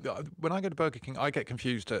 When I go to Burger King, I get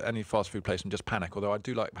confused at any fast food place and just panic. Although I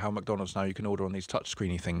do like how McDonald's now you can order on these touch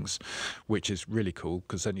screeny things, which is really cool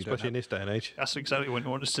because then you Especially in this day and age. That's exactly when you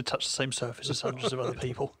want us to touch the same surface as hundreds of other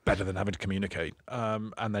people. Better than having to communicate.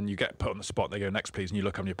 And then you get put on the spot. They go, next please, and you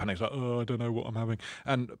look up and you panic. It's like, oh, I don't know what I'm having.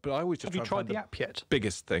 But I always just Have you tried the app yet?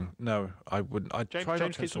 Biggest thing. No, I wouldn't.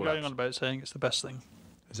 James keeps on going on about it, saying it's the best thing.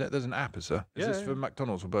 Is it? There's an app, is there? Is this for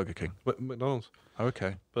McDonald's or Burger King? McDonald's. Oh,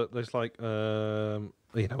 okay. But there's like, I'm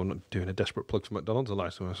not doing a desperate plug for McDonald's. I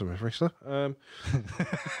like some free stuff.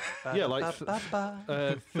 Yeah, like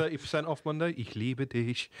 30% off Monday. Ich liebe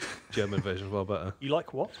dich. German version is well better. You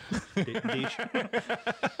like what? Dich.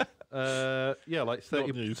 Yeah, like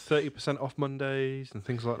 30% off Mondays and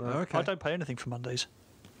things like that. Okay. I don't pay anything for Mondays.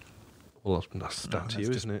 Well, that's down to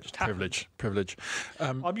you, isn't it? Just happens. Privilege.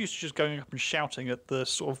 I'm used to just going up and shouting at the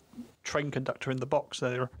sort of train conductor in the box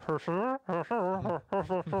there.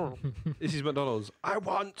 This is McDonald's. I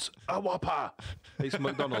want a Whopper. It's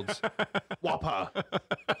McDonald's. Whopper.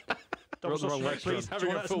 Double the wrong sausage, please. Do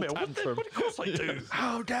you want that milk? tantrum. Of course I do.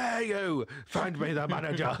 How dare you? Find me the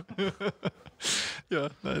manager. Yeah,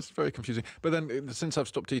 that's very confusing. But then, since I've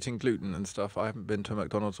stopped eating gluten and stuff, I haven't been to a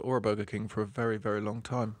McDonald's or a Burger King for a very, very long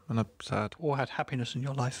time, and I'm sad. Or had happiness in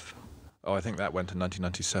your life. Oh, I think that went in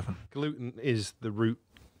 1997. Gluten is the route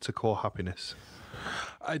to core happiness.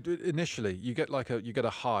 Initially, you get a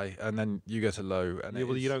high, and then you get a low. And Yeah,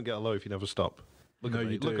 well, you don't get a low if you never stop. Look at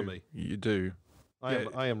me. Look at me. You do.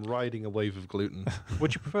 I am riding a wave of gluten.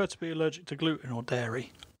 Would you prefer to be allergic to gluten or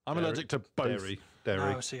dairy? I'm allergic to both.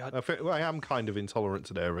 Dairy. Oh, see, I am kind of intolerant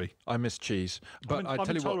to dairy. I miss cheese, but I'm I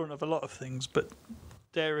tell you what. intolerant of a lot of things, but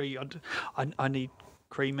dairy, I need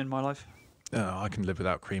cream in my life. I can live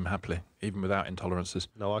without cream happily, even without intolerances.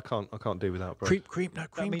 No, I can't do without bread. Cream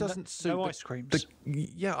doesn't suit. No ice creams.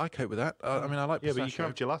 Yeah, I cope with that. I mean, I like. Yeah, but you can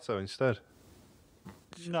have gelato instead.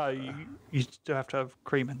 No, you do have to have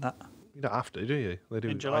cream in that. You don't have to, do you? They do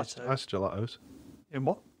In gelato? ice gelatos. In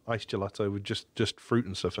what? Ice gelato with just fruit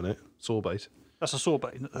and stuff in it. Sorbet. That's a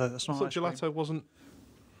sorbet. That's I not thought ice cream. gelato wasn't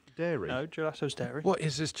dairy. No, gelato's dairy. What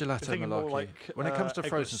is this You're gelato thinking more malarkey? like When it comes to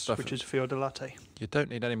frozen Eggless, stuff, which is fior di latte. you don't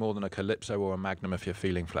need any more than a Calypso or a Magnum if you're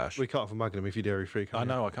feeling flash. We can't have a Magnum if you're dairy free. I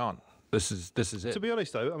know I can't. This is it. To be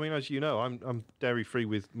honest, though, I mean, as you know, I'm dairy free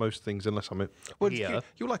with most things unless I'm Well, here.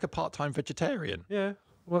 you're like a part-time vegetarian. Yeah,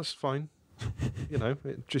 well, that's fine.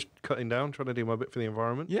 Just cutting down, trying to do my bit for the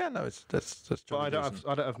environment. Yeah, no, that's. But I don't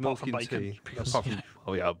have milk from in bacon, tea. because- Apart from,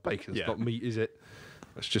 oh yeah, bacon's not meat, is it?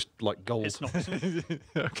 It's just like gold. It's not. Okay,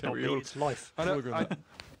 Not we meat, all- it's life.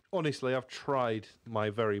 Honestly, I've tried my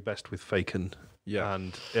very best with bacon, Yeah.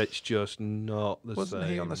 and it's just not the Wasn't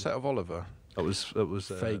same. he on the set of Oliver? That was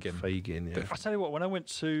Fagin. Fagin, yeah. I tell you what, when I went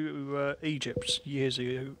to Egypt years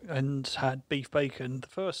ago and had beef bacon, the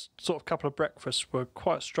first sort of couple of breakfasts were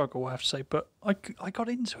quite a struggle, I have to say, but I got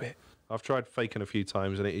into it. I've tried Fagin a few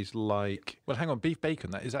times, and it is like Well, hang on, beef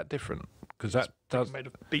bacon. Is that different? Because that does. Made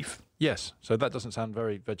of beef. Yes, so that doesn't sound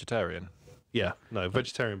very vegetarian.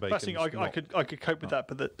 vegetarian bacon. First thing, I could cope with that,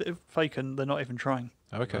 but the bacon, they're not even trying.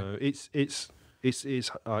 Okay. It's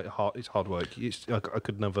hard work. I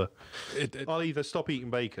could never. I'll either stop eating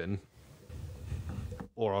bacon,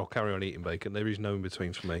 or I'll carry on eating bacon. There is no in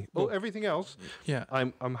between for me. Well, everything else, Yeah.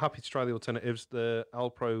 I'm happy to try the alternatives. The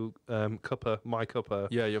Alpro cuppa, my cuppa,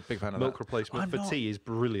 Yeah, you're a big fan of milk that. replacement I'm for not. tea is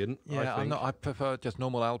brilliant. Yeah, I think. I prefer just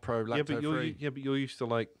normal Alpro lactose free. but you're used to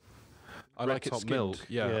like I red like it top skimmed. milk.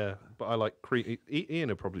 Yeah. But I like cream. Ian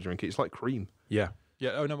would probably drink it. It's like cream. Yeah.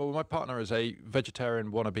 Yeah. Oh no. Well, my partner is a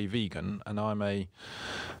vegetarian wannabe vegan, and I'm a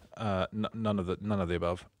none of the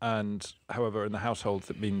above. And however, in the household,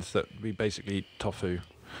 that means that we basically eat tofu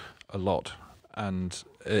a lot. And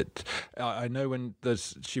I know when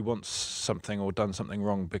she wants something or done something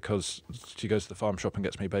wrong because she goes to the farm shop and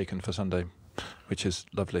gets me bacon for Sunday, which is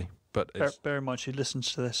lovely. But it's, Bear in mind, she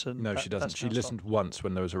listens to this, and no, she doesn't. She listened once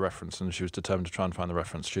when there was a reference, and she was determined to try and find the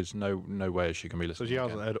reference. She's no way she can be So listening. she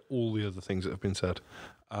hasn't again. heard all the other things that have been said.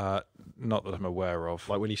 Not that I'm aware of.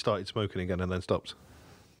 Like when you started smoking again and then stopped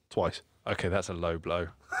twice. Okay, that's a low blow.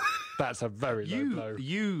 That's a very low blow.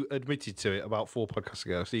 You admitted to it about 4 podcasts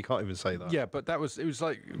ago, so you can't even say that. Yeah, but it was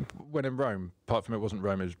like when in Rome. Apart from it wasn't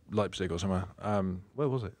Rome, it was Leipzig or somewhere. Where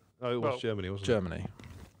was it? Oh, it was Well, Germany, wasn't Germany.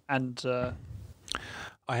 And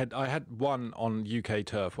I had one on UK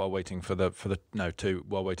turf while waiting for two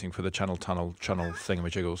while waiting for the channel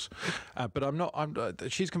thingamajiggles. But I'm not.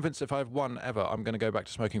 She's convinced if I have one ever, I'm going to go back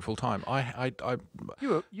to smoking full time.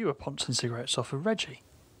 you were punching cigarettes off of Reggie.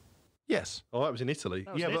 Yes. Oh, that was in Italy.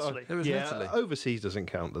 That was in Italy. It was in Italy. Overseas doesn't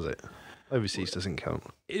count, does it? Overseas doesn't count.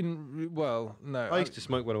 No. I used to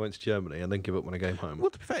smoke when I went to Germany and then give up when I came home.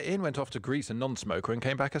 Well, to be fair, Ian went off to Greece a non-smoker and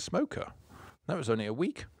came back a smoker. That was only a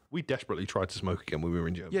week. We desperately tried to smoke again when we were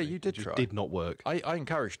in Germany. Yeah, you did It just try. did not work. I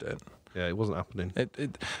encouraged it. Yeah, it wasn't happening.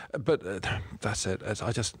 But that's it.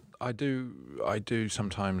 I do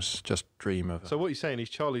sometimes just dream of. So what you're saying is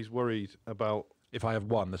Charlie's worried about, if I have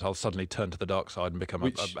one, that I'll suddenly turn to the dark side and become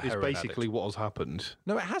which a is heroin basically addict. what has happened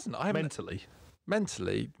No, it hasn't. I haven't.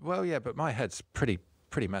 mentally. Well, yeah, but my head's pretty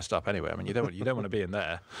messed up anyway. I mean, you don't want to be in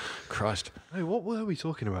there. Christ. Hey, what were we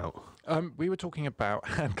talking about? We were talking about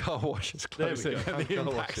hand car washes There we closing go, and hand the car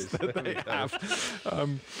impacts washes. that There we they go.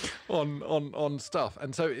 have on stuff.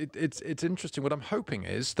 And so it's interesting. What I'm hoping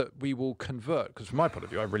is that we will convert, because from my point of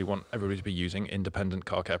view, I really want everybody to be using independent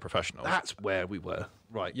car care professionals. That's where we were.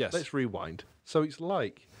 Right. Yes. Let's rewind. So it's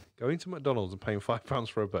like going to McDonald's and paying £5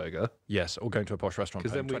 for a burger. Yes, or going to a posh restaurant.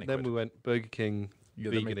 Because then we went Burger King,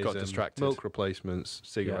 then we got veganism, distracted. milk replacements,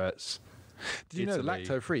 cigarettes. Did you know Italy.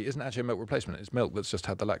 lacto-free isn't actually a milk replacement? It's milk that's just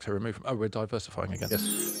had the lacto removed. Oh, we're diversifying again.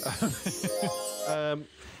 Yes.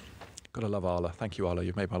 Gotta love Arla. Thank you, Arla.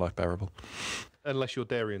 You've made my life bearable. Unless you're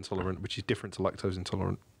dairy intolerant, which is different to lactose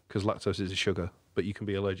intolerant, because lactose is a sugar, but you can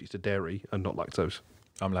be allergic to dairy and not lactose.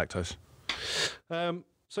 I'm lactose.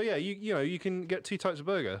 So yeah, you can get 2 types of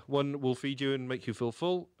burger. One will feed you and make you feel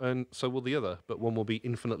full, and so will the other. But one will be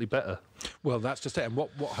infinitely better. Well, that's just it. And what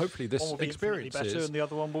hopefully this one will be infinitely experience better, is. and the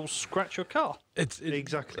other one will scratch your car.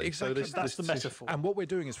 Exactly. So That's the metaphor. And what we're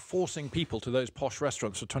doing is forcing people to those posh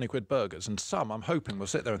restaurants for 20 quid burgers. And some, I'm hoping, will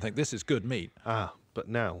sit there and think, this is good meat. But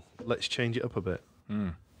now let's change it up a bit.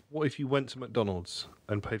 What if you went to McDonald's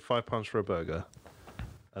and paid £5 for a burger,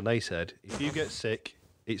 and they said, if you get sick,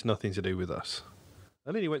 it's nothing to do with us.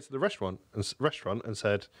 And then you went to the restaurant and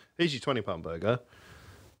said, here's your £20 burger.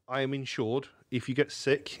 I am insured. If you get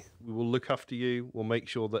sick, we will look after you. We'll make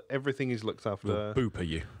sure that everything is looked after. We'll booper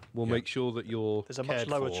you. We'll make sure that you're There's a much cared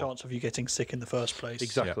lower for. chance of you getting sick in the first place.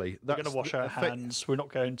 Exactly. We're going to wash our hands. We're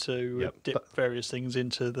not going to dip various things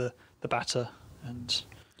into the batter. And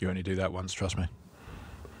You only do that once, trust me.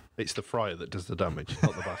 It's the fryer that does the damage,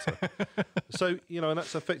 not the batter. So, and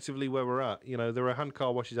that's effectively where we're at. There are hand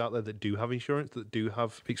car washes out there that do have insurance, that do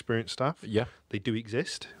have experienced staff. Yeah. They do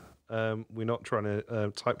exist. We're not trying to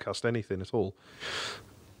typecast anything at all.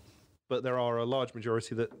 But there are a large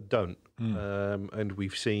majority that don't. And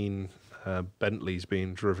we've seen Bentleys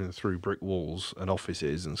being driven through brick walls and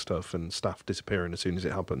offices and stuff, and staff disappearing as soon as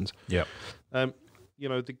it happens. Yeah.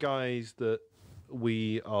 The guys that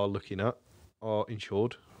we are looking at are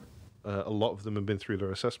insured. A lot of them have been through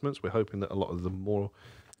their assessments. We're hoping that a lot of them more...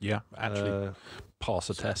 Yeah, actually pass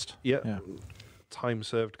a test. Yeah.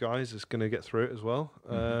 Time-served guys is going to get through it as well.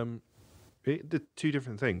 They're two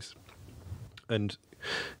different things. And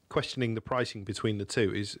questioning the pricing between the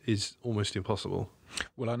two is almost impossible.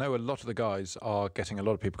 Well, I know a lot of the guys are getting a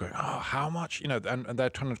lot of people going, oh, how much? And they're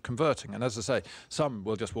trying to converting. And as I say, some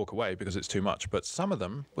will just walk away because it's too much. But some of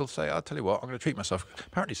them will say, I'll tell you what, I'm going to treat myself.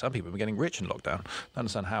 Apparently, some people have been getting rich in lockdown. I don't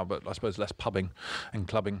understand how, but I suppose less pubbing and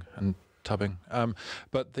clubbing and tubbing.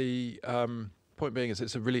 But the point being is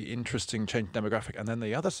it's a really interesting change in demographic. And then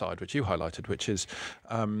the other side, which you highlighted, which is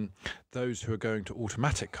those who are going to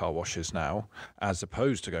automatic car washes now, as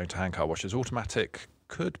opposed to going to hand car washes. Automatic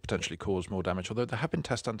could potentially cause more damage, although there have been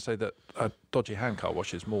tests done to say that a dodgy hand car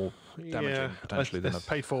wash is more damaging potentially than a...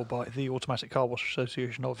 Paid for by the Automatic Car Wash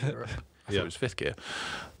Association of Europe. I thought it was fifth gear.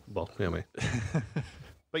 Well, yeah, mate.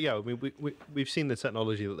 But yeah, I mean, we've seen the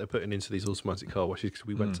technology that they're putting into these automatic car washes because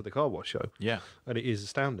we went to the car wash show. Yeah. And it is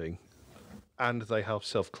astounding. And they have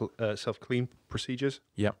self-clean procedures.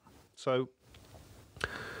 Yep. So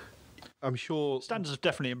I'm sure Standards have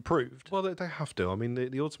definitely improved. Well, they have to. I mean,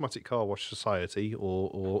 the Automatic Car Wash Society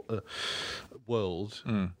or world,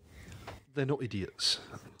 they're not idiots.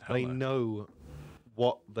 They know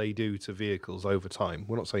what they do to vehicles over time.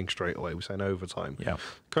 We're not saying straight away. We're saying over time. Yeah.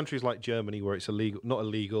 Countries like Germany, where it's illegal, not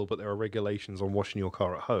illegal, but there are regulations on washing your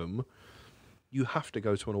car at home. You have to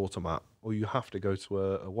go to an automat or you have to go to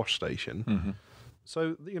a wash station. Mm-hmm.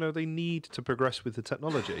 So, they need to progress with the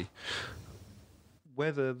technology.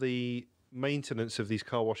 Whether the maintenance of these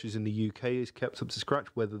car washes in the UK is kept up to scratch,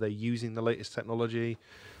 whether they're using the latest technology,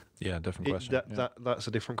 different question. That's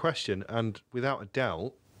a different question. And without a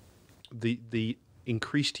doubt, the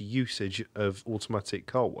increased usage of automatic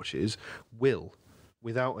car washes will,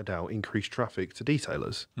 without a doubt, increase traffic to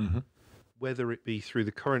detailers. Mm-hmm. Whether it be through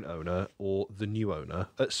the current owner or the new owner,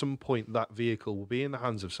 at some point that vehicle will be in the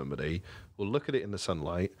hands of somebody, will look at it in the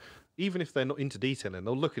sunlight. Even if they're not into detailing,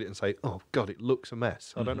 they'll look at it and say, oh, God, it looks a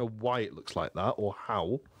mess. I don't know why it looks like that or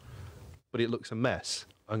how, but it looks a mess.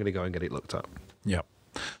 I'm going to go and get it looked at. Yeah.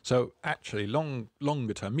 So actually,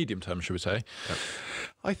 longer term, medium term, should we say,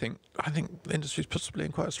 I think the industry's possibly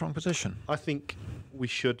in quite a strong position. I think we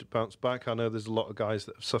should bounce back. I know there's a lot of guys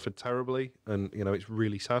that have suffered terribly, and, it's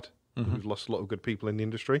really sad. Mm-hmm. We've lost a lot of good people in the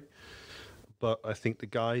industry. But I think the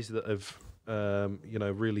guys that have,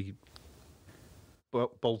 really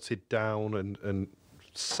bolted down and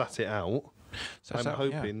sat it out. I'm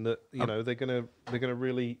hoping that they're gonna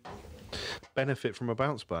really benefit from a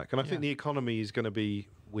bounce back, and I think the economy is going to be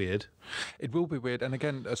weird. It will be weird, and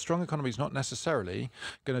again, a strong economy is not necessarily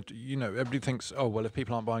going to. Everybody thinks, oh well, if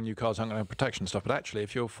people aren't buying new cars, aren't going to have protection and stuff. But actually,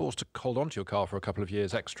 if you're forced to hold on to your car for a couple of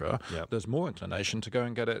years extra, there's more inclination to go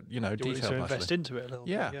and get it, detailed. To invest into it a little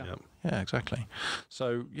bit. Yeah, exactly.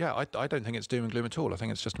 So I don't think it's doom and gloom at all. I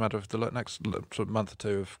think it's just a matter of the next sort of month or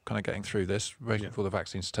two of kind of getting through this, waiting for the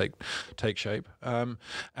vaccines to take shape, and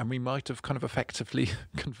we might have kind of effectively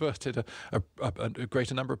converted a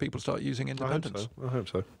greater number of people to start using independence. I hope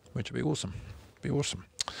so. Which would be awesome.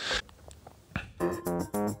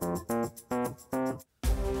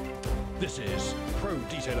 This is Pro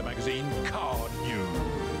Detailer Magazine Car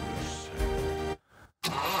News.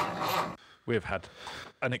 We've had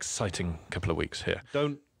an exciting couple of weeks here.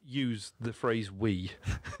 Don't use the phrase "we"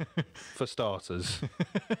 for starters.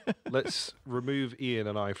 Let's remove Ian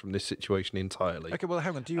and I from this situation entirely. Okay, well,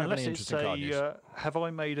 hang on. Do you have any interesting car news? Have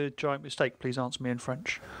I made a giant mistake? Please answer me in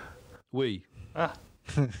French. We. Have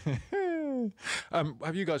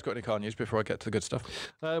you guys got any car news before I get to the good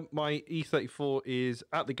stuff? My E34 is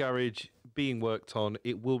at the garage being worked on.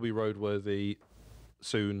 It will be roadworthy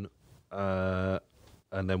soon, and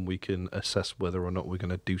then we can assess whether or not we're going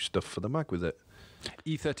to do stuff for the mag with it.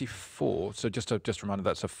 E34. So just a reminder,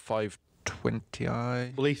 that's a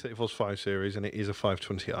 520i. Well, E34 is 5 Series, and it is a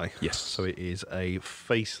 520i. Yes. So it is a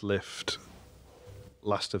facelift,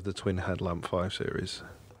 last of the twin headlamp 5 Series.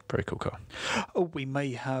 Very cool car. Oh, we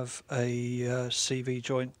may have a CV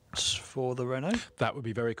joint for the Renault. That would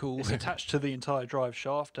be very cool. It's attached to the entire drive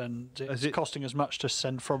shaft, and it's costing as much to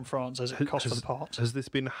send from France as it costs for the parts. Has this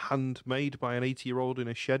been handmade by an 80-year-old in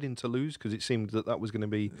a shed in Toulouse? Because it seemed that was going to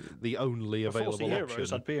be the only available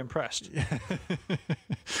option. I'd be impressed.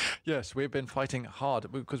 Yes, we've been fighting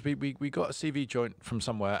hard because we got a CV joint from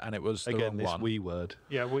somewhere, and it was the wrong one. We word.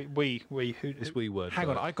 Yeah, This we word. Hang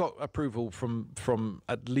on, I got approval from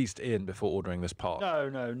at least Ian before ordering this part.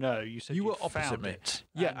 No. You said you were opposite me. It,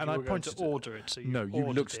 and I you were pointed to order it. So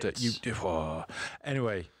you looked at it. You did. Oh.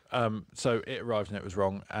 Anyway, So it arrived and it was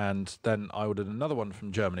wrong, and then I ordered another one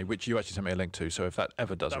from Germany, which you actually sent me a link to. So if that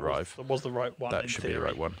ever does arrive, That was the right one. that should be the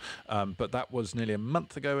right one. But that was nearly a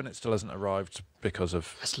month ago, and it still hasn't arrived because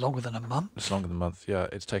of. It's longer than a month. It's longer than a month. Yeah,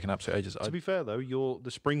 it's taken absolute ages. To be fair though,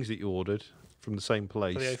 the springs that you ordered from the same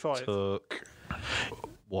place the A5? took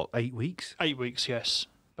what, 8 weeks? 8 weeks, yes.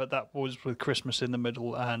 But that was with Christmas in the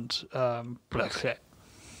middle and Brexit.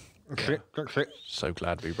 So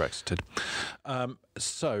glad we Brexited.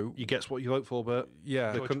 So You guess what you vote for, Bert.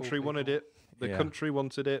 yeah, The country wanted it. The Yeah. country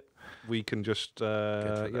wanted it. We can just,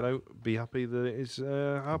 be happy that it is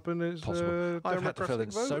happened. It's possible. I've had to fill in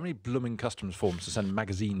democratic vote. so many blooming customs forms to send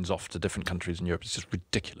magazines off to different countries in Europe. It's just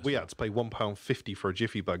ridiculous. We had to pay £1.50 for a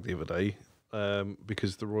Jiffy bag the other day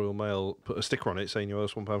because the Royal Mail put a sticker on it saying you owe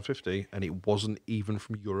us £1.50, and it wasn't even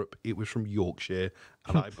from Europe. It was from Yorkshire,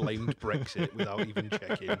 and I blamed Brexit without even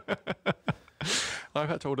checking. I've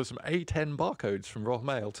had to order some A10 barcodes from Royal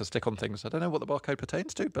Mail to stick on things. I don't know what the barcode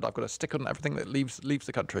pertains to, but I've got to stick on everything that leaves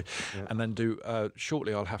the country. Yeah. And then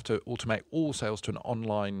shortly I'll have to automate all sales to an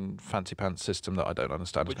online fancy pants system that I don't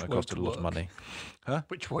understand. It's Which going to cost a won't lot of work. money.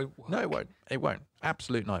 Which won't work. No, it won't. It won't.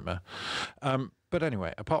 Absolute nightmare. But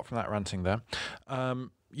anyway, apart from that ranting there,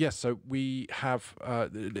 yes, so we have... So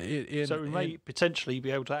we may potentially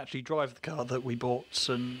be able to actually drive the car that we bought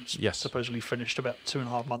and Yes. supposedly finished about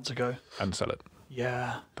 2.5 months ago. and sell it.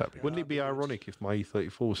 Yeah. That'd be Wouldn't it be ironic if my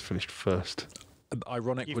E34 was finished first?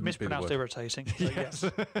 ironic. You've wouldn't be the mispronounced word. irritating. So yes.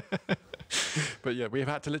 But yeah, we've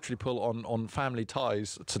had to literally pull on family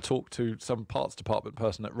ties to talk to some parts department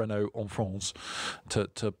person at Renault en France to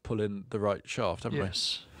pull in the right shaft, haven't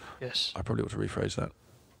Yes. Yes. we? I probably ought to rephrase that.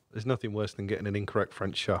 There's nothing worse than getting an incorrect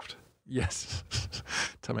French shaft. Yes.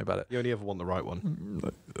 Tell me about it. You only ever want the right one.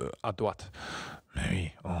 À droite.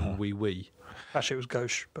 Oui. Oh. Oui. Actually, it was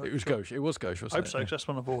gauche. But It was gauche. It was gauche, I wasn't hope so, it? 'cause that's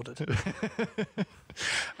one I've ordered.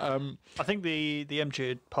 I think the MG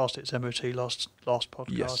had passed its MOT last podcast,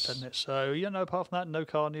 Yes. hadn't it? So, apart from that, no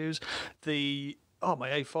car news. My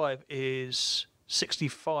A5 is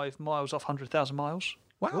 65 miles off 100,000 miles.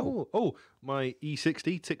 Wow. Oh, my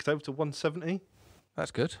E60 ticked over to 170.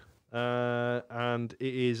 That's good. And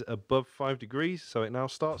it is above 5 degrees, so it now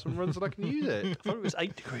starts and runs and I can use it. I thought it was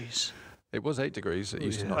 8 degrees. It was 8 degrees. It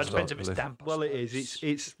used to yeah. not It depends start, if it's really. damp. I Well, it is. suppose.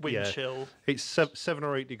 It's wind yeah. chill. It's 7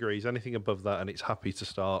 or 8 degrees. Anything above that, and it's happy to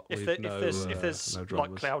start If, with there, no, if there's no like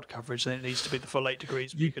dramas. cloud coverage, then it needs to be the full 8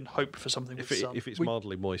 degrees. But you can hope for something with sun. If it's We-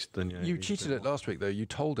 mildly moist, then yeah. You need a cheated bit it more. last week, though. You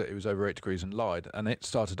told it was over 8 degrees and lied, and it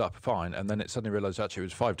started up fine, and then it suddenly realised actually it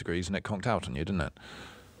was 5 degrees, and it conked out on you, didn't it?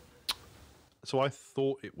 So I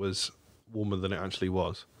thought it was warmer than it actually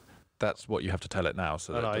was, That's what you have to tell it now.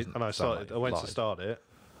 So that it doesn't and I sound started. like I went lied. to start it,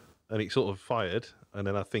 and it sort of fired, and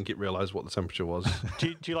then I think it realised what the temperature was.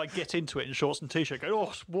 do you like get into it in shorts and t-shirt? Go, oh,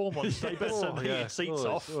 it's warm on today. Better turn the heated seats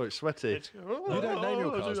off. It's sweaty. You don't name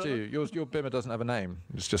your cars, do you? Your Bimmer doesn't have a name.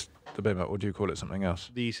 It's just the Bimmer, or do you call it something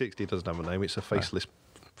else? The E60 doesn't have a name. It's a faceless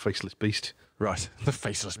beast. Right, the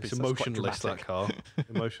faceless beast. It's That's quite emotionless, that dramatic. car.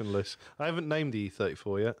 Emotionless. I haven't named the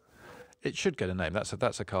E34 yet. It should get a name. That's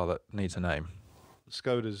a car that needs a name.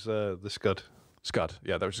 Skoda's the Scud. Scud.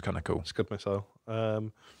 Yeah, that was just kind of cool. Scud missile.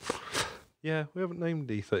 Yeah, we haven't named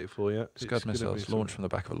the E34 yet. It's Scud gonna be missiles some- launched from the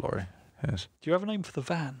back of a lorry. Yes. Do you have a name for the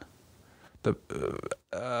van? The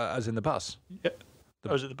as in the bus. Yeah.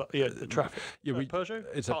 Is it the traffic? Yeah, Peugeot?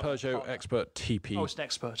 It's a Partner, Peugeot partner. Expert TP. Oh, it's an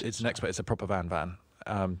expert. It's an expert. It's a proper van.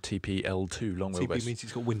 TP L2 long wheelbase. means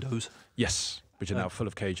it's got windows. Yes, which are now full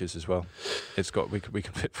of cages as well. It's got we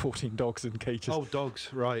can fit 14 dogs in cages. Oh, dogs,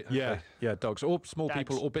 right. Yeah, okay. yeah, dogs or small Dags.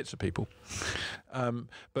 people or bits of people.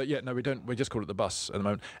 But yeah, no, we don't. We just call it the bus at the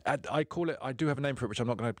moment. And I call it. I do have a name for it, which I'm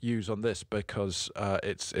not going to use on this because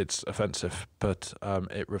it's offensive. But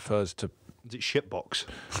it refers to. Is it shitbox?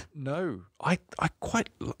 No, I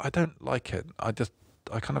don't like it.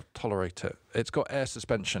 I kind of tolerate it. It's got air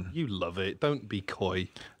suspension. You love it. Don't be coy.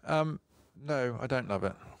 No, I don't love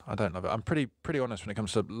it. I'm pretty honest when it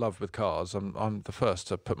comes to love with cars. I'm the first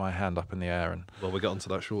to put my hand up in the air and Well, we'll get onto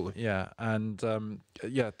that shortly. yeah, and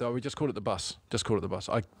we just call it the bus. Just call it the bus.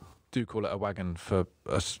 I do call it a wagon for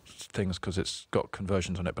us things because it's got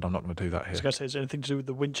conversions on it, but I'm not going to do that I was here. going to say, is there anything to do with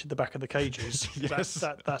the winch in the back of the cages? Yes.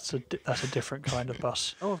 That's a different kind of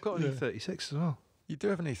bus. Oh, I've got an E36 as well. You do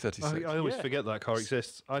have an E36. I always Yeah. forget that car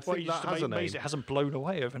exists. I think that has a name. It hasn't blown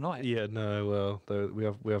away overnight. Yeah, no, well, we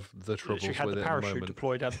have the troubles Literally had with the it at the parachute moment.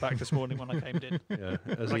 deployed out the back this morning when I came in. Yeah,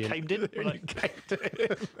 as When I Ian- came in. When I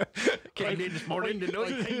came in this morning.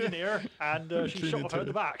 I came in here and she shot off out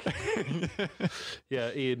the back.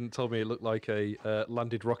 Yeah, Ian told me it looked like a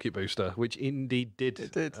landed rocket booster, which indeed did.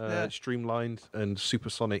 It did, yeah. Streamlined and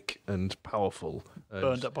supersonic and powerful. And,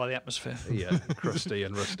 Burned up by the atmosphere. Yeah, crusty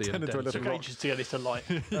and rusty and Turned into a dense. little Took ages to get it to light.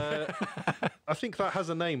 I think that has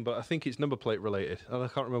a name, but I think it's number plate related, and I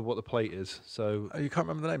can't remember what the plate is. So Oh, you can't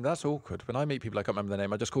remember the name? That's awkward. When I meet people, I can't remember the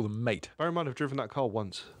name. I just call them mate. bear in mind, I've driven that car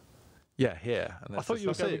once. Yeah, here. And I thought you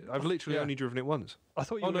were That's going. it. I've literally yeah. only driven it once. I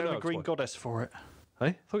thought you Oh, were no, going no, with Green it's Goddess for it. Hey?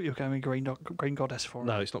 I thought you were going with Green Goddess for it.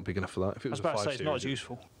 No, it's not big enough for that. If it I was was, about a to 5 say it's not as Series,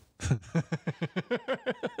 useful.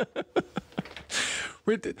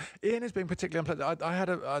 Ian has been particularly unpleasant. I had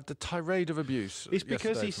a tirade of abuse. It's because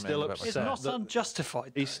yesterday he's from still Ian about upset. It's myself. not that-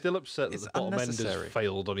 unjustified. He's still upset that It's the bottom end unnecessary. has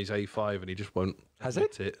failed on his A5 and he just won't Has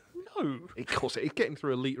admit it? No, Of course, it's getting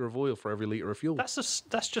through a litre of oil for every litre of fuel. that's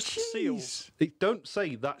just a seal. Don't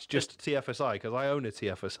say that's just TFSI, because I own a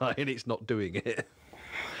TFSI and it's not doing it.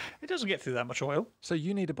 It doesn't get through that much oil. So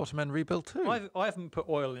you need a bottom end rebuild too. I haven't put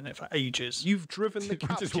oil in it for ages. You've driven the Which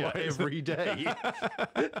is Capture why- every day.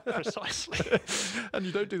 Precisely. And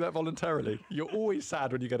you don't do that voluntarily. You're always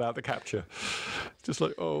sad when you get out the capture. Just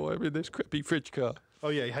like, oh, I'm in this crappy fridge car. Oh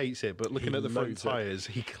yeah, he hates it, but looking He at the front loathes it. tyres,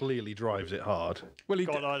 he clearly drives it hard. Well,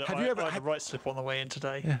 God, have I you ever? had a right slip on the way in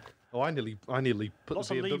today. Yeah. Oh, I nearly put Lots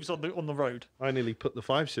the of BMW leaves on the road. I nearly put the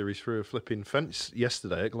 5 Series through a flipping fence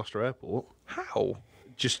yesterday at Gloucester Airport. How?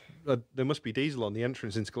 Just there must be diesel on the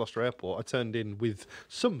entrance into Gloucester Airport. I turned in with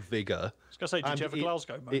some vigour. I was going to say, did you have a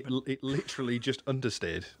Glasgow moment? It literally just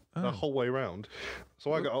understeered the whole way round.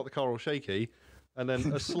 So I got out the car all shaky, and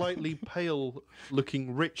then a slightly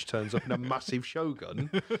pale-looking Rich turns up in a massive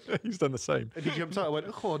Shogun. He's done the same. And he jumped out. I went,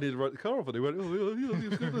 "Oh, I need to write the car off." And he went, "Oh, yeah,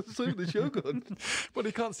 you've got the same the Shogun." Well,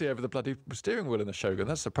 he can't see over the bloody steering wheel in the Shogun.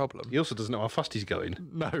 That's the problem. He also doesn't know how fast he's going.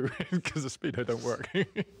 No, because the speedo don't work.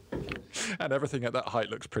 And everything at that height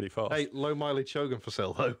looks pretty fast. Hey, low mileage Shogun for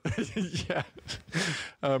sale though. Yeah.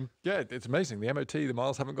 Yeah, it's amazing. The MOT, the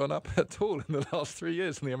miles haven't gone up at all in the last 3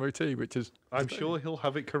 years in the MOT, which is... I'm sure he'll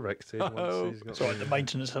have it corrected once he's got. Sorry, the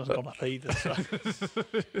maintenance hasn't gone up either. So.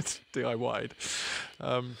 it's DIY'd.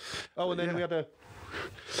 Oh, and then we had a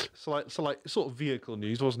sort of vehicle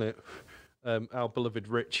news, wasn't it? Our beloved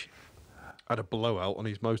Rich had a blowout on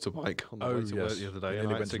his motorbike on the way to work the other day. I and nearly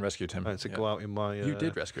I had went to- and rescued him. I had to Yeah. go out in my You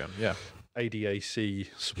did rescue him, yeah. ADAC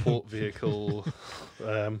support vehicle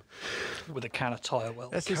With a can of tyre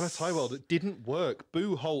weld. That's kind of just- tie weld that didn't work.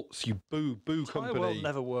 Boo Holtz, you boo Tyre company. weld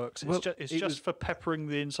never works. It's, Well, it's it just was- for peppering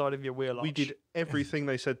the inside of your wheel arch. We did everything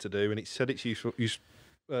they said to do, and it said it's useful.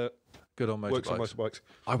 Good on Works on motorbikes. motorbikes.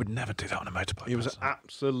 I would never do that on a motorbike. It was personally.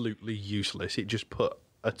 absolutely useless. It just put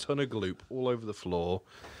a ton of gloop all over the floor,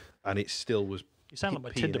 and it still was. You sound like my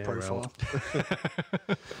peeing Tinder air profile.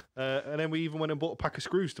 out. And then we even went and bought a pack of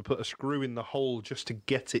screws to put a screw in the hole just to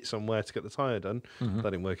get it somewhere to get the tyre done. That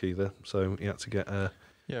didn't work either. So you had to get.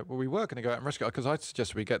 Yeah, well, we were going to go out and rescue it because I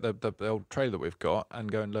suggested we get the old trailer that we've got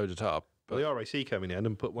and go and load it up. Well, the RAC came in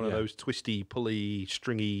and put one of Yeah. those twisty, pulley,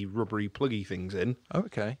 stringy, rubbery, pluggy things in. Oh,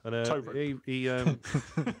 okay. And Tow rope. he not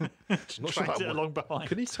sure Drags that it would- along behind.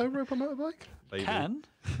 Can he tow rope a motorbike? Maybe. Can.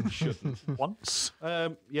 Shouldn't. Once. Yeah,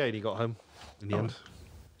 and he got home in the end.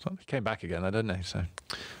 So he came back again, didn't he? So,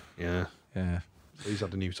 Yeah. yeah. So he's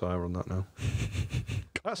had a new tyre on that now.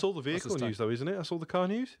 That's all the vehicle time. news, though, isn't it? That's all the car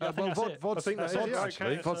news. I think that's it. I think that's it,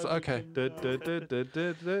 actually. Vod's, so okay. we can,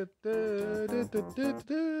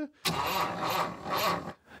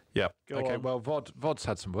 Yeah. Go Okay. on. Well, Vod's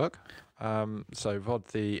had some work. So Vod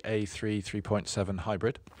the A3 3.7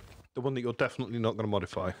 hybrid. The one that you're definitely not going to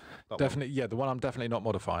modify. That one. Definitely, yeah. The one I'm definitely not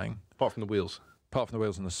modifying, Apart from the wheels apart from the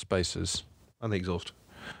wheels and the spacers. and the exhaust.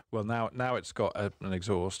 Well, now it's got an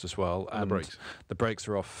exhaust as well, And the brakes. The brakes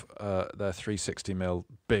are off. They're 360mm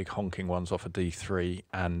big honking ones off a D3,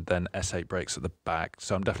 and then S8 brakes at the back.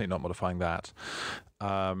 So I'm definitely not modifying that.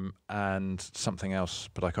 And something else,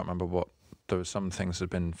 but I can't remember what. There were some things that have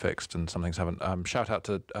been fixed and some things haven't. Shout out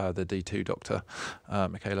to the D2 doctor,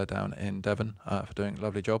 Michaela down in Devon, for doing a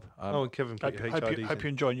lovely job. Oh, and Kevin put your hope HIDs you're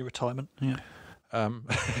enjoying your retirement. Yeah.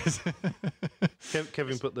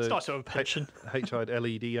 Kevin put the It's nice to have a pension. HID,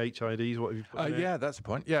 LED HIDs. What have you put in there? Yeah, that's the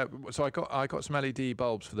point. Yeah, so I got some LED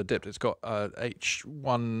bulbs for the dipped. It's got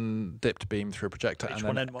H1 dipped beam through a projector, and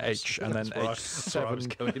then H1N ones. H and then That's where I was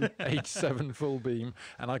going. H7 full beam,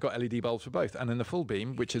 and I got LED bulbs for both. And then the full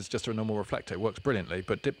beam, which is just a normal reflector, it works brilliantly.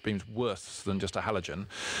 But dipped beam's worse than just a halogen.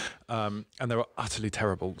 and they were utterly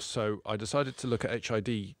terrible. So I decided to look at HID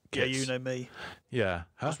Yeah, kits. you know me. Yeah.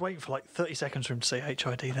 I was waiting for like 30 seconds for him to say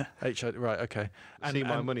HID there. HID, right, okay. See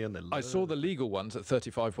my money on the I saw the legal ones at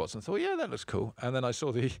 35 watts and thought, yeah, that looks cool. And then I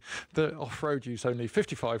saw the off-road use only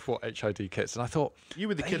 55 watt HID kits, and I thought, You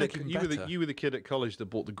were the they kid. look even better. You were the kid at college that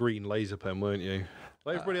bought the green laser pen, weren't you?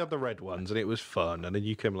 Like everybody had the red ones, and it was fun. And then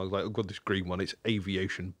you came along like, "I've got this green one. It's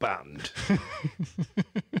aviation banned."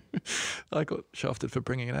 I got shafted for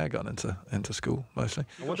bringing an air gun into school mostly.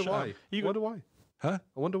 I wonder why. I wonder why. Huh?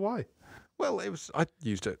 I wonder why. Well, I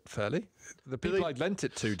used it fairly. The people they- I'd lent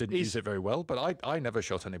it to didn't use it very well, but I never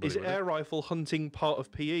shot anybody Is with air it. rifle hunting part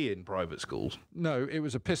of PE in private schools? No, it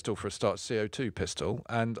was a pistol for a start, CO2 pistol,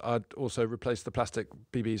 and I'd also replaced the plastic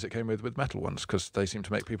BBs that came with metal ones because they seem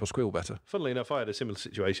to make people squeal better. Funnily enough, I had a similar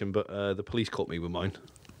situation, but the police caught me with mine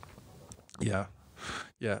Yeah.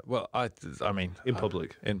 Yeah, well, I mean... in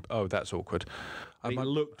public. Oh, that's awkward. It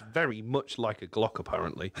looked very much like a Glock,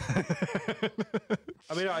 apparently.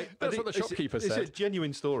 I mean, That's what the shopkeeper It's a said.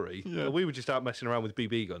 genuine story. Yeah. We were just out messing around with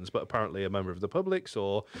BB guns, but apparently a member of the public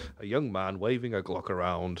saw a young man waving a Glock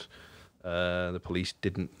around. The police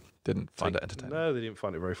didn't find it entertaining. No, they didn't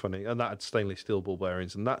find it very funny. And that had stainless steel ball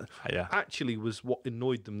bearings, and that Yeah. actually was what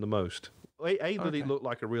annoyed them the most. A that it looked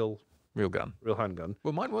like a real gun. handgun.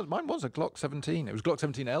 Well, mine was a Glock 17. It was Glock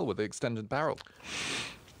 17L with the extended barrel.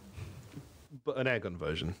 But an airgun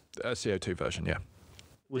version. A CO2 version, yeah.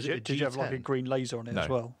 Was Did you have like a green laser on it No. as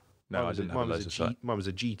well? No, I didn't have a laser sight. Mine was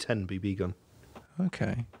a G10 BB gun.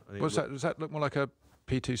 Okay. And it Does that look more like a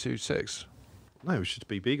P226? No, it was just a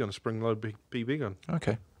BB gun, a spring-load BB gun.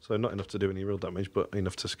 Okay. So not enough to do any real damage, but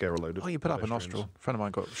enough to scare a load of. Oh, you put up a pedestrians. nostril. A friend of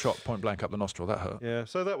mine got shot point blank up the nostril. That hurt. Yeah,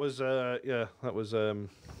 so that was that was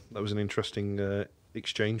an interesting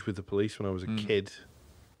exchange with the police when I was a kid.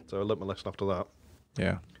 So I learnt my lesson after that.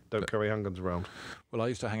 Yeah. Don't carry handguns around. Well, I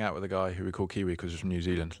used to hang out with a guy who we call Kiwi because he was from New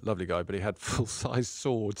Zealand. Lovely guy, but he had full-size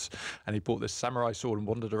swords, and he bought this samurai sword and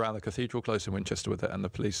wandered around the cathedral close in Winchester with it. And the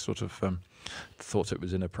police sort of thought it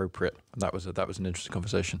was inappropriate. And that was an interesting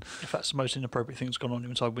conversation. If that's the most inappropriate thing that's gone on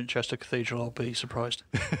inside Winchester Cathedral, I'll be surprised.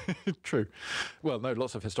 True. Well, no,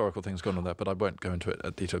 lots of historical things gone on there, but I won't go into it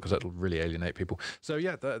in detail because that'll really alienate people. So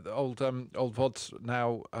yeah, the old VODs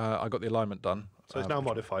now. I got the alignment done. So it's now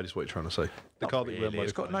modified, is what you're trying to say. The car that you were Really.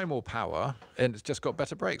 It's got modified. no more power, and it's just got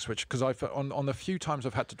better brakes. Which, because I've on the few times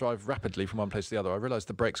I've had to drive rapidly from one place to the other, I realised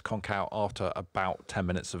the brakes conk out after about 10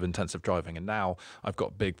 minutes of intensive driving, and now I've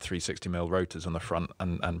got big 360mm rotors on the front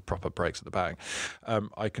and proper brakes at the back.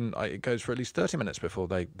 It goes for at least 30 minutes before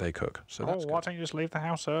they cook. So that's good. why don't you just leave the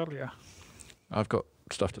house earlier? I've got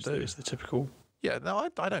stuff to do. It's the typical. Yeah, no,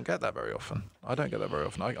 I don't get that very often. I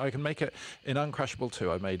can make it in Uncrashable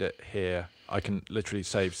 2. I made it here. I can literally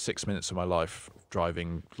save 6 minutes of my life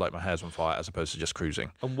driving like my hair's on fire as opposed to just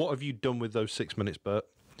cruising. And what have you done with those 6 minutes, Bert?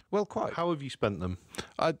 Well, quite. How have you spent them?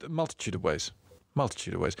 A multitude of ways.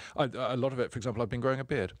 A lot of it, for example, I've been growing a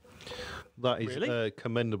beard. That is Really? a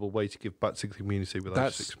commendable way to give back to the community with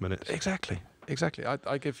those 6 minutes. Exactly.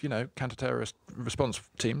 I give counter-terrorist response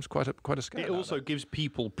teams quite a scare. It also gives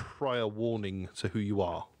people prior warning to who you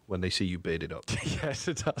are when they see you bearded up. Yes,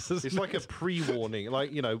 it does. It's like a pre-warning,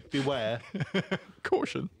 like, beware.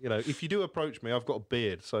 caution. If you do approach me, I've got a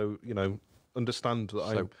beard, so, understand that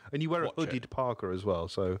I'm... And you wear a watch hooded parka as well,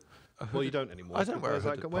 so... Well, you don't anymore. I don't wear a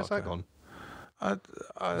hooded Where's that parka. gone?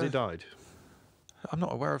 Has it died? I'm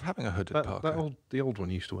not aware of having a hooded parka. The old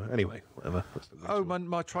one used to wear. Anyway, whatever. That's the next Oh, one.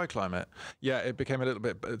 my tri-climate. Yeah, it became a little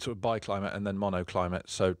bit sort of bi-climate and then monoclimate,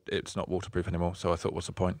 so it's not waterproof anymore. So I thought, what's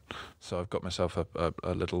the point? So I've got myself a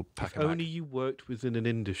little pack of Only you worked within an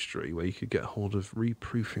industry where you could get hold of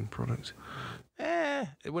reproofing products.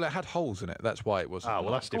 Well, it had holes in it. That's why it was. Ah,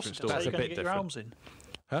 well, that's a different story. That's How a are you going to bit get your different. arms in?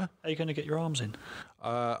 Huh? How are you going to get your arms in?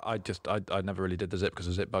 I never really did the zip because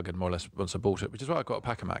the zip buggered more or less once I bought it, which is why I got a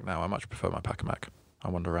Pack-A-Mac now. I much prefer my Pack-A-Mac. I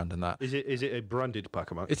wander around in that. Is it a branded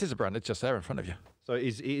Pack-A-Mac? It is a brand. It's just there in front of you. So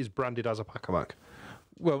it is branded as a Pack-A-Mac.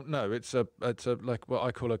 Well, no, it's a like what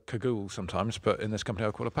I call a cagoule sometimes, but in this company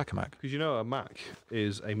I call a Pack-A-Mac. Because a Mac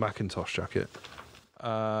is a Macintosh jacket.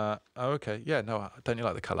 Oh, okay. Yeah, no, don't you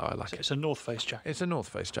like the colour? I like it. It's a North Face jacket. It's a North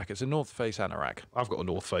Face jacket. It's a North Face anorak. I've got a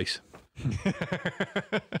North Face.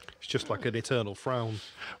 It's just like an eternal frown.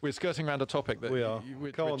 We're skirting around a topic that We are.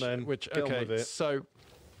 Go on then. Which Get on okay. with it. So,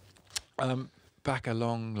 back a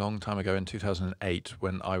long, long time ago in 2008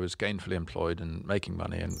 when I was gainfully employed and making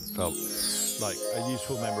money and felt like a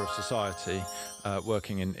useful member of society,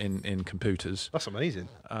 working in computers. That's amazing.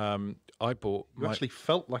 I bought. You actually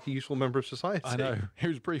felt like a useful member of society. I know. It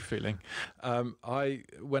was a brief feeling. I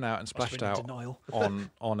went out and splashed out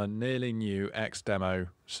on a nearly new ex-demo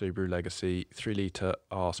Subaru Legacy 3-litre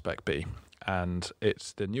R-Spec B. And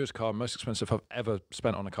it's the newest car, most expensive I've ever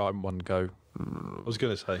spent on a car in one go. I was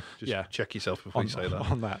going to say, check yourself before you say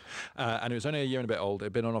that. On that. And it was only a year and a bit old. It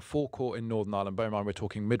had been on a forecourt in Northern Ireland. Bear in mind, we're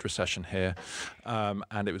talking mid-recession here.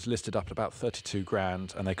 And it was listed up at about 32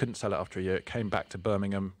 grand, and they couldn't sell it after a year. It came back to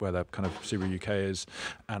Birmingham, where the kind of Subaru UK is,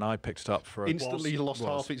 and I picked it up for... Instantly lost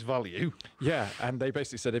half its value. Yeah, and they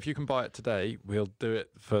basically said, if you can buy it today, we'll do it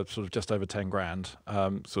for sort of just over 10 grand,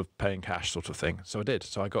 sort of paying cash sort of thing. So I did.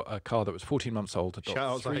 So I got a car that was 14 months old. Shout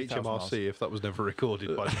out to HMRC if that was never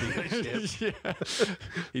recorded by the dealership. Yeah.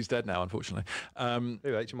 He's dead now, unfortunately. Who,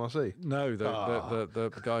 HMRC? No,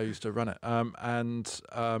 the guy who used to run it.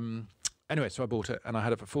 Anyway, so I bought it and I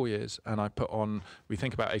had it for 4 years, and I put on, we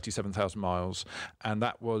think about 87,000 miles, and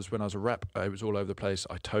that was when I was a rep. It was all over the place.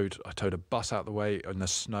 I towed a bus out the way in the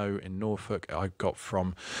snow in Norfolk. I got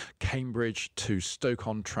from Cambridge to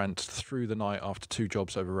Stoke-on-Trent through the night after 2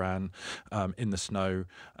 jobs overran in the snow,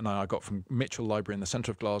 and then I got from Mitchell Library in the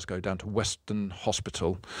centre of Glasgow down to Western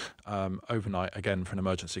Hospital overnight, again for an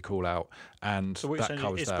emergency call out, and so that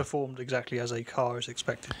car was it's there. Performed exactly as a car is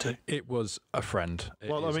expected to. It was a friend.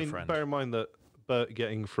 Well, I mean, bear in mind that Bert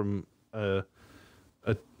getting from A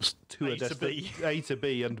to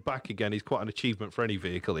B and back again is quite an achievement for any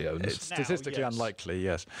vehicle he owns. It's statistically unlikely,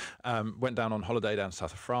 yes. Went down on holiday down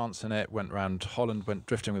south of France in it, went round Holland, went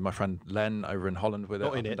drifting with my friend Len over in Holland with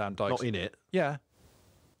Not it, in up it. and down dikes. Not in it. Yeah.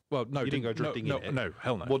 Well, no. You didn't go drifting in it? No,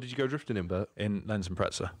 hell no. What did you go drifting in, Bert? In Lenz and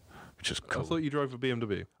Pretzer, which is cool. I thought you drove a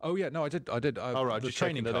BMW. Oh, yeah, no, I did. Oh, right, just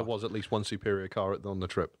training that car. there was at least one superior car on the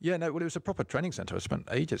trip. Yeah, no, well, it was a proper training centre. I spent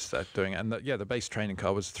ages there doing it. And the base training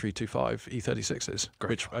car was 325 E36s,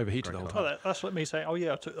 which overheated the whole time. Oh, that's like me saying, oh,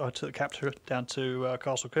 yeah, I took the capture down to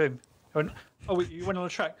Castle Combe. I went, oh, you went on a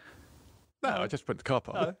track? No, I just went to the car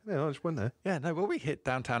park. Yeah, I just went there. Yeah, no, well, we hit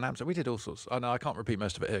downtown Amsterdam. We did all sorts. I know I can't repeat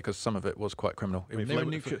most of it here because some of it was quite criminal.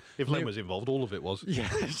 If Len was involved, all of it was. Yeah,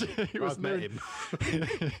 I've met him.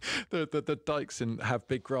 the dikes have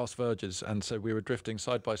big grass verges, and so we were drifting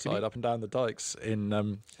side by side up and down the dikes in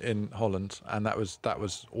Holland, and that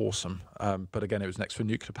was awesome. But again, it was next to a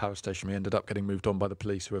nuclear power station. We ended up getting moved on by the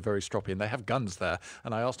police, who were very stroppy, and they have guns there.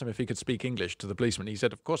 And I asked him if he could speak English to the policeman. He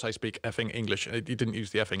said, "Of course I speak effing English." He didn't use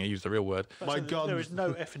the effing; he used the real word. There is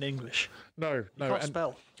no F in English. No. You can't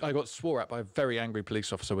spell. I got swore at by a very angry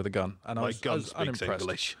police officer with a gun, and I was unimpressed.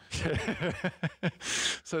 English.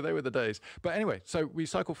 So they were the days. But anyway, so we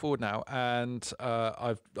cycle forward now, and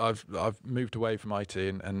I've moved away from IT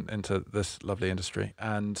and into this lovely industry,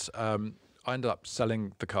 and I ended up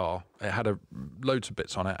selling the car. It had loads of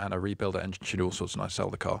bits on it and a rebuilder engine sheet, all sorts, and I sell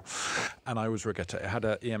the car. And I always regret it. It had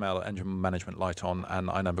an EML engine management light on, and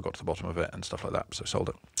I never got to the bottom of it and stuff like that, so sold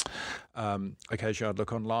it. Occasionally I'd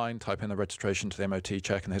look online, type in the registration to the MOT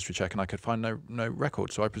check and the history check, and I could find no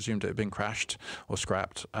record. So I presumed it had been crashed or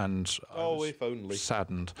scrapped, and I was if only.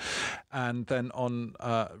 saddened. And then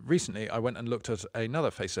recently I went and looked at another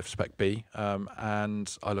facelift Spec B,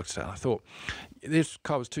 and I looked at it and I thought, this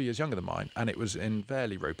car was 2 years younger than mine, and it was in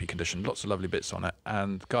fairly ropey condition, lots of lovely bits on it,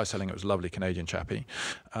 and the guy selling it was a lovely Canadian chappie,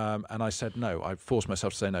 and I said no. I forced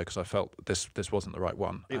myself to say no because I felt this wasn't the right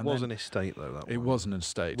one. It was an estate, though. It was an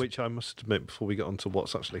estate. Which I must admit, before we get on to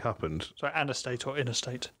what's actually happened... So an estate or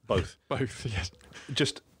interstate? Both. Both, yes.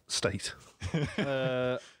 Just state.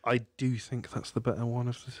 I do think that's the better one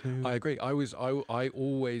of the two. I agree. I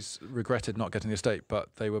always regretted not getting the estate,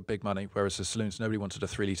 but they were big money, whereas the saloons, nobody wanted a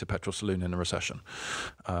 3-litre petrol saloon in a recession.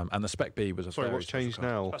 And the Spec B was a Sorry, very what's changed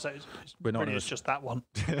now? It's just that one.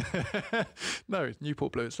 No, it's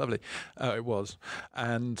Newport Blue. It's lovely. It was.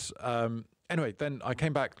 And anyway, then I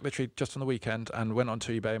came back literally just on the weekend and went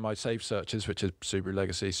onto eBay, my saved searches, which is Subaru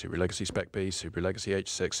Legacy Spec B, Subaru Legacy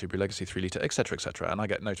H6, Subaru Legacy 3-litre, etc., etc. And I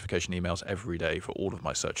get notification emails every day for all of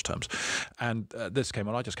my search terms. And this came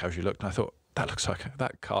on, I just casually looked and I thought, that looks like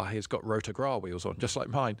that car has got rotor Gras wheels on, just like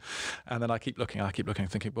mine. And then I keep looking,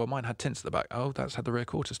 thinking, well, mine had tints at the back. Oh, that's had the rear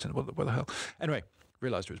quarters tint. What the hell? Anyway,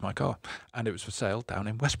 realised it was my car, and it was for sale down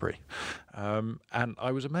in Westbury. And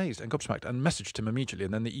I was amazed and gobsmacked and messaged him immediately,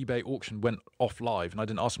 and then the eBay auction went off live, and I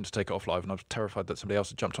didn't ask him to take it off live, and I was terrified that somebody else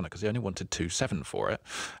had jumped on it because they only wanted 2.7 for it,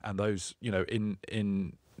 and those,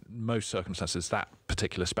 in most circumstances, that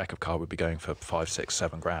particular spec of car would be going for 5, 6,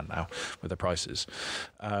 7 grand now with the prices.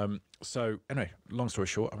 So anyway, long story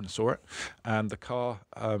short, I went and saw it, and the car,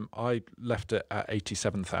 I left it at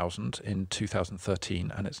 87,000 in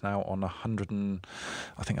 2013, and it's now on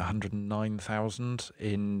 109,000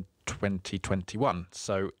 in 2021.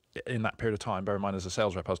 So in that period of time, bear in mind as a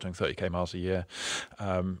sales rep, I was doing 30k miles a year,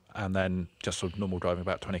 and then just sort of normal driving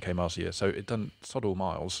about 20k miles a year. So it done sod all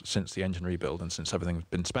miles since the engine rebuild and since everything's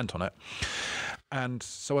been spent on it. And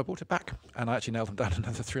so I bought it back, and I actually nailed them down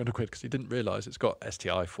another 300 quid because he didn't realise it's got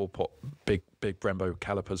STI 4-pot big Brembo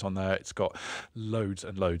calipers on there. It's got loads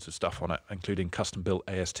and loads of stuff on it, including custom built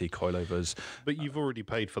AST coilovers. But you've already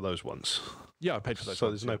paid for those ones. Yeah, I paid for those. So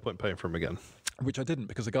there's no point paying for them again. Which I didn't,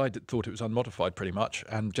 because the guy thought it was unmodified pretty much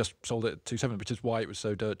and just sold it at 2.7, which is why it was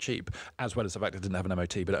so dirt cheap, as well as the fact it didn't have an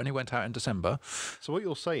MOT, but it only went out in December. So what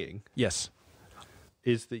you're saying Yes,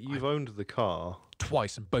 is that you've owned the car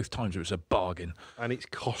twice, and both times it was a bargain. and it's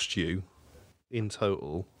cost you in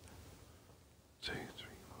total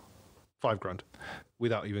 5 grand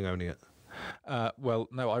without even owning it. Well,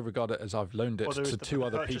 no, I regard it as I've loaned it Well, there is to the 2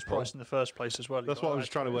 other purchase people. price in the first place as well. That's what I was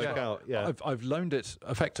trying to work out. Yeah, I've loaned it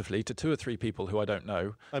effectively to 2 or 3 people who I don't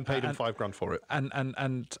know, and paid him 5 grand for it.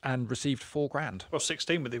 and received 4 grand. Well,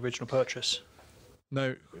 16 with the original purchase.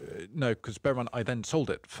 No, because bear in mind, I then sold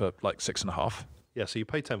it for like 6.5. Yeah, so you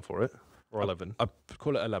paid 10 for it, or 11. I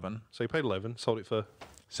call it 11, So you paid 11, sold it for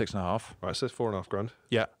 6.5. right. So it's 4.5 grand,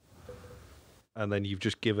 Yeah, and then you've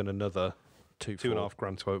just given another 2.5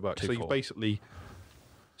 grand to owe it back. So 2.4. you've basically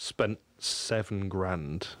spent 7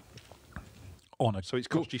 grand. on a So it's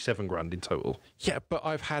cost you 7 grand in total. Yeah, but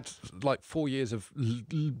I've had like 4 years of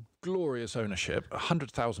glorious ownership,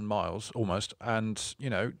 100,000 miles almost, and you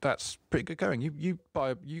know that's pretty good going. You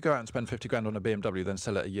go out and spend 50 grand on a BMW, then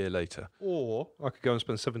sell it a year later. Or I could go and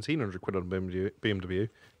spend 1,700 quid on a BMW,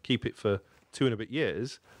 keep it for 2 and a bit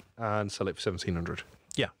years, and sell it for 1,700.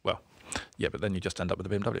 Yeah, well, yeah, but then you just end up with a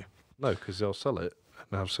BMW, No, because they'll sell it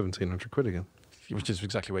and have 1,700 quid again. which is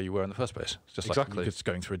exactly where you were in the first place. It's just Exactly. like just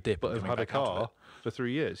going through a dip. But and they've coming had a back out of car it. for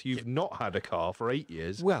 3 years. You've not had a car for 8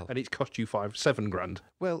 years. Well- and it's cost you 7 grand.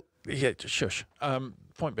 Well, yeah, shush.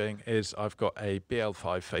 Point being is I've got a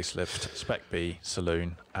BL5 facelift, Spec B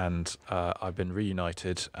saloon, and I've been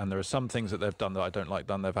reunited. And there are some things that they've done that I don't like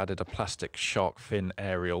done. They've added a plastic shark fin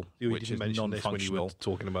aerial, You which didn't is mention this when you were non-functional.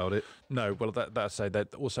 talking about it. No, well, that's say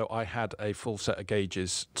that. Also, I had a full set of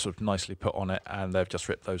gauges sort of nicely put on it, and they've just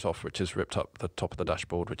ripped those off, which has ripped up the top of the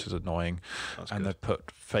dashboard, which is annoying. That's And good. they've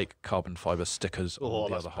put fake carbon fibre stickers on Oh, all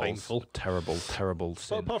the that's other holes. painful. Terrible, terrible But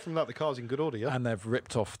sin. apart from that, the car's in good order, yeah? And they've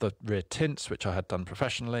ripped off the rear tints, which I had done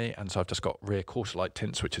professionally, and so I've just got rear quarter light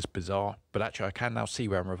tints, which is bizarre. But actually, I can now see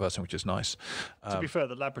where I'm reversing, which is nice. To be fair,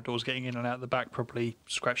 the Labradors getting in and out the back probably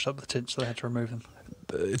scratched up the tints, so they had to remove them.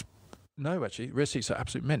 No, actually, rear seats are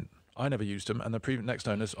absolute mint. I never used them, and the next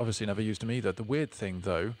owners obviously never used them either. The weird thing,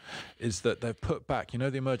 though, is that they've put back, you know,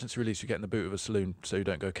 the emergency release you get in the boot of a saloon so you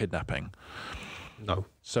don't go kidnapping. No.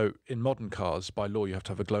 So in modern cars, by law, you have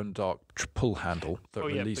to have a glow-in-the-dark pull handle that Oh,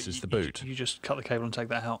 yeah, but releases you- the boot. You just cut the cable and take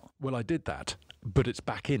that out. Well, I did that, but it's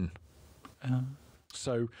back in.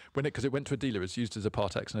 So because it went to a dealer, it's used as a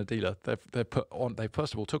Part X and a dealer. They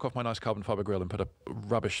first of all took off my nice carbon fibre grille and put a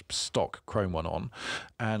rubbish stock chrome one on,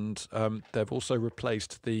 and they've also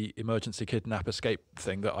replaced the emergency kidnap escape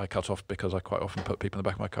thing that I cut off because I quite often put people in the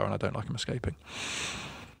back of my car and I don't like them escaping.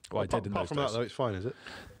 Well, I did in Apart those from days. that, though, it's fine, is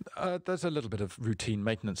it? There's a little bit of routine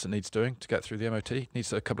maintenance that needs doing to get through the MOT. It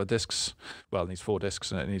needs a couple of discs. Well, it needs 4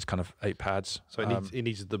 discs and it needs kind of 8 pads. So it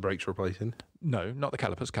needs the brakes replacing. No, not the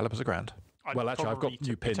calipers. Calipers are grand. Well, actually, I've got probably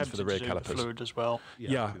new pins for the rear attempted to do the calipers. fluid as well.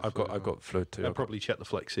 Yeah, I've got fluid too. And probably check the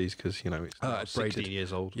flexies because, you know, it's now It's braided. 16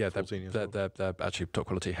 years old. Yeah, 14 years they're, old. they're actually top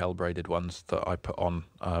quality Hell braided ones that I put on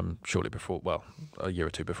shortly before, well, a year or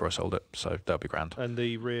two before I sold it. So they'll be grand. And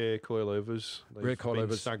the rear coilovers. Rear Rear coilovers.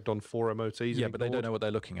 coilovers- Snagged on 4 MOTs. Yeah, but they don't know what they're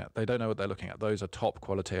looking at. They don't know what they're looking at. Those are top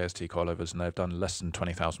quality AST coilovers, and they've done less than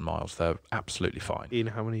 20,000 miles. They're absolutely fine In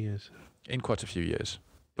how many years? in quite a few years.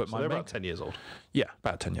 But So they're about 10 years old. yeah,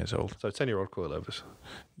 about 10 years old. So 10-year-old coilovers.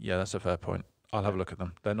 Yeah, that's a fair point. I'll have a look at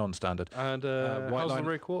them. They're non-standard. And white how's line- the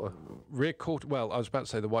rear quarter? Rear quarter. Well, I was about to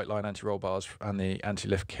say the white line anti-roll bars and the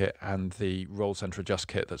anti-lift kit and the roll center adjust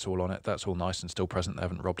kit that's all on it. That's all nice and still present. They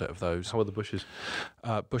haven't robbed it of those. How are the bushes?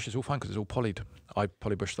 Bush is all fine because it's all polyed. I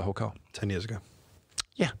polybushed the whole car. 10 years ago.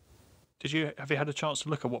 Yeah. Have you had a chance to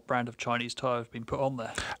look at what brand of Chinese tyre have been put on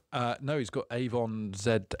there? No, he's got Avon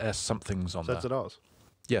ZS somethings on there. ZZRs.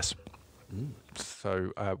 Yes.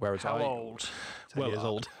 So whereas How old? 10 years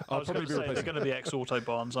old. I was going to say they're going to be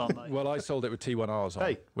ex-Autobahns, aren't they? Well, I sold it with T1Rs on,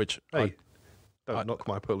 Hey. which Hey. Don't knock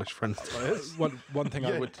my Polish friend's tyres. One thing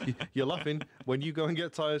I would. You're laughing. When you go and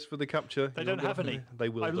get tyres for the capture, They don't have any. They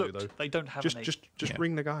will I looked. though. They don't have any. Just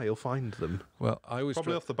ring the guy. He'll find them. Well, I always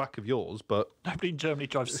Probably off the back of yours, but Nobody in Germany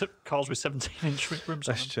drives cars with 17-inch rims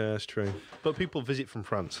on them. that's true. But people visit from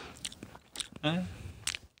France.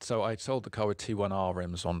 So I sold the car with T1R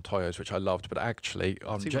rims on Toyos, which I loved, but actually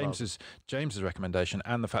on T1Rs. James's recommendation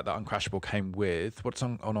and the fact that Uncrashable came with what's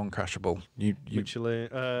on Uncrashable? Michelin,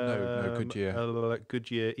 no, Goodyear.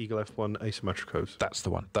 Goodyear Eagle F1 asymmetricals. That's the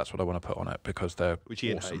one. That's what I want to put on it because they're Which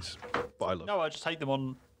Ian awesome. hates, but I love. No, I just hated them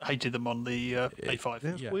on the A5. Yeah,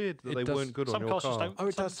 it's Yeah, weird that it they does- weren't good Some on your cars just car. don't. Oh,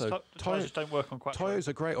 it some does, though. tyres just don't work on quite. Toyos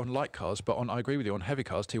are great on light cars, but I agree with you, on heavy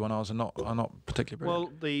cars, T1Rs are not particularly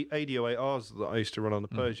brilliant. Well, the AD08Rs that I used to run on the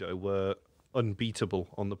Peugeot were unbeatable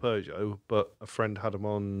on the Peugeot, but a friend had them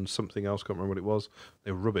on something else, can't remember what it was.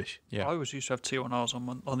 They were rubbish. Yeah. I always used to have T1Rs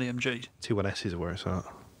on the MG. T1Ss are where it's at.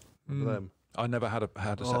 Remember them? I never had a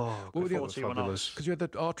set. Oh, What were the before others? T1Rs. fabulous. Because you had the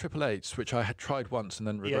R888s, which I had tried once and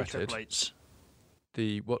then EA regretted. Triple Eights.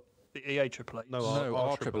 The what? The EA Triple Eights. No, No,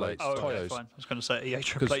 R888s. Oh, okay, Toyos. fine. I was going to say EA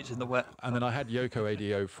Triple Eights in the wet. And then I had Yoko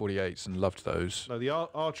ADO 48s and loved those. No, the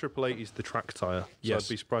R888 is the track tyre. So Yes. I'd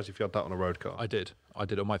be surprised if you had that on a road car. I did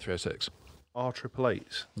on my 306.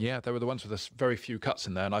 R888s. Yeah, they were the ones with very few cuts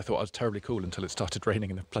in there, and I thought I was terribly cool until it started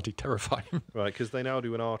raining and they're bloody terrifying. Right, because they now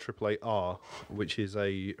do an R888R, which is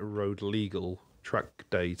a road legal track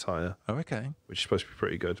day tyre, Oh, okay. which is supposed to be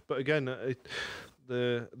pretty good. But again,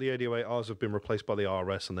 the AD08Rs have been replaced by the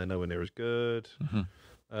RS, and they're nowhere near as good.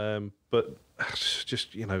 But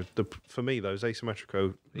just for me, those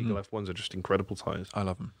asymmetrico Eagle F1s are just incredible tyres. I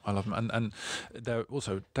love them. and they're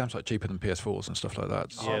also damn sight cheaper than PS4s and stuff like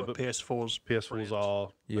that. So- Yeah, Oh, but PS4s. PS4s are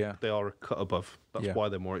Yeah. they are a cut above. That's Yeah. why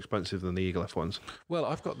they're more expensive than the Eagle F1s. Well,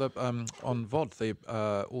 I've got the on VOD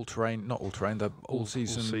the all-terrain, not all-terrain, the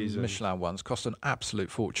all-season all-season. Michelin ones cost an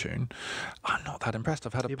absolute fortune. I'm not that impressed.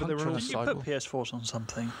 I've had a Yeah, but they were puncture and a all- Didn't you sidewall. put PS4s on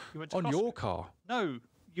something? You went to On Costco. your car? No,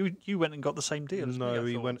 you went and got the same deal as me. No, I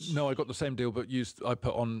he thought. went. No, I got the same deal, but I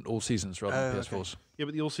put on all seasons rather than Oh, PS4s. Yeah,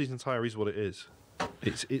 but the all-season tyre is what it is.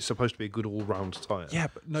 It's supposed to be a good all-round tyre. Yeah,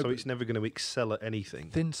 but no. So but it's never going to excel at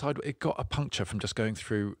anything. thin side, it got a puncture from just going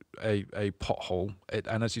through a pothole,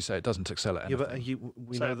 and as you say, it doesn't excel at Yeah, anything. but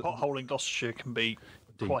we So know that pothole in Gloucestershire can be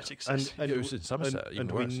deep. quite excessive. And, It was in Somerset, even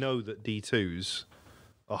and we worse. know that D2s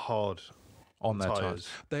are hard on their tyres. tyres.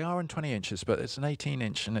 They are in 20 inches, but it's an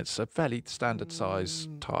 18-inch, and it's a fairly standard size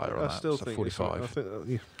tyre on I that. still It's a think 45. I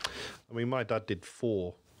think I mean, my dad did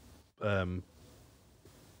 4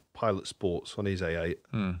 Pilot Sports on his A8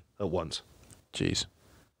 at once. Jeez.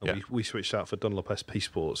 And Yeah. we switched out for Dunlop SP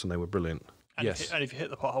Sports, and they were brilliant. And Yes. if you hit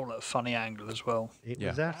the pothole at a funny angle as well. It Yeah.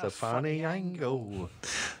 was at a funny angle.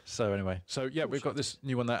 So anyway, we've got this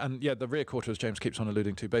new one there, and the rear quarter, as James keeps on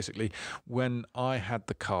alluding to. Basically, when I had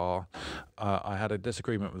the car, I had a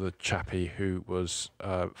disagreement with a chappie who was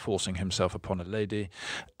forcing himself upon a lady,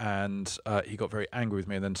 and he got very angry with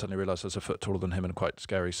me, and then suddenly realised I was a foot taller than him and quite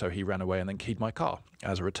scary, so he ran away and then keyed my car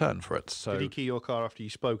as a return for it. So Did he key your car after you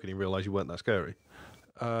spoke and he realised you weren't that scary?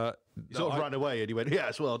 He sort of ran away and he went,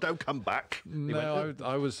 "Yes, well, don't come back." He no, went,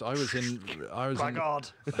 I was in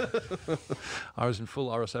Blackguard. I was in full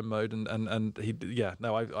RSM mode, and he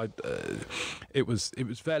it was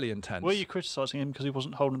fairly intense. Were you criticising him because he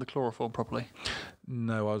wasn't holding the chloroform properly?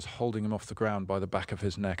 No, I was holding him off the ground by the back of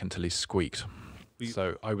his neck until he squeaked.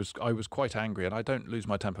 So I was quite angry, and I don't lose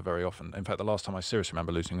my temper very often. In fact, the last time I seriously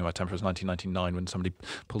remember losing my temper was 1999 when somebody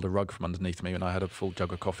pulled a rug from underneath me and I had a full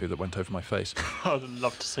jug of coffee that went over my face. I'd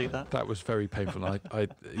love to see that. That was very painful.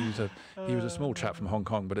 And he was a small chap from Hong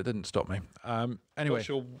Kong, but it didn't stop me. Anyway. Not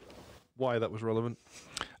sure why that was relevant.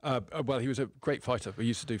 Well, he was a great fighter. We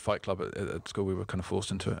used to do Fight Club at school. We were kind of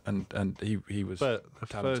forced into it, and he was But the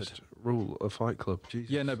talented. first rule of Fight Club, Jesus.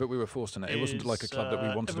 Yeah, no, but we were forced in it. It wasn't like a club that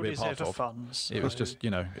we wanted to be a everybody's here part for of. fun, so It was just,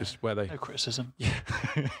 it's where they... no criticism.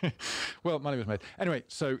 Well, money was made. Anyway,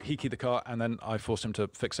 so he keyed the car, and then I forced him to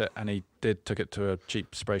fix it, and he took it to a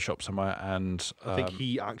cheap spray shop somewhere, and... I think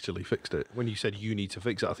he actually fixed it. When you said you need to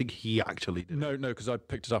fix it, I think he actually did. No, because I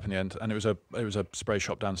picked it up in the end, and it was a spray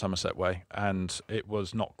shop down Somerset Way, and it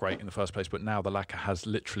was not great in the first place, but now the lacquer has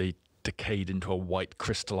literally decayed into a white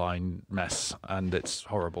crystalline mess, and it's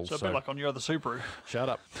horrible. So a bit like on your other Subaru. Shut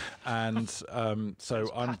up. And so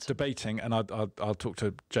I'm debating, and I'll talk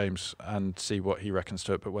to James and see what he reckons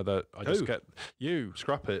to it, but whether I just Who? get you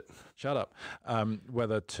Scrap it. shut up,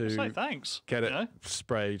 whether to Say thanks. get you it know?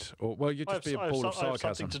 sprayed, or well, you'd just be a ball of I have sarcasm.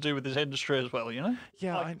 something to do with this industry as well, you know.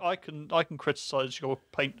 Yeah, I can criticise your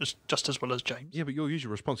paint just as well as James. Yeah, but your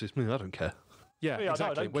usual response is, I don't care. Yeah, Yeah, I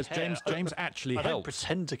exactly. don't Whereas care. James actually I don't helps.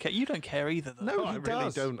 pretend to care. You don't care either, though. No, I he really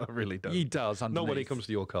does. don't. I really don't. He does. Not when it underneath. comes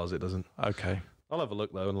to your cars, it doesn't. Okay. I'll have a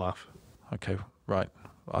look though and laugh. Okay, right.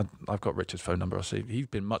 I've got Richard's phone number. I'll see. He's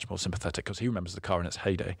been much more sympathetic because he remembers the car in its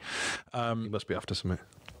heyday. You must be after something.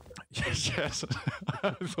 Yes.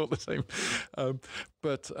 I thought the same.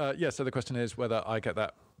 So the question is whether I get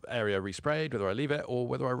that area resprayed, whether I leave it, or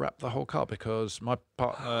whether I wrap the whole car, because my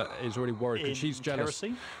partner is already worried because she's jealous.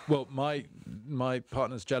 Kerosene? Well, my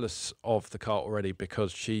partner's jealous of the car already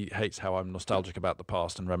because she hates how I'm nostalgic about the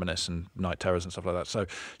past and reminisce and night terrors and stuff like that. So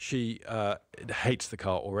she hates the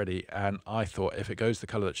car already, and I thought if it goes the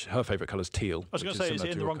colour that her favourite colour is teal. I was going to say, is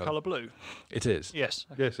it in the wrong colour blue? It is. Yes.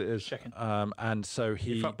 Yes, it is. Checking. And so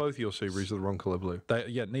he. In fact, both your Subarus are the wrong colour blue.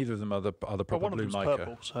 Neither of them are the proper One of blue them's mica.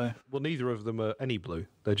 purple, so... Well, neither of them are any blue.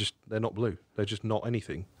 They're not blue. They're just not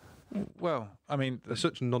anything. Well, I mean, They're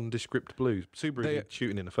such nondescript blues. Subaru are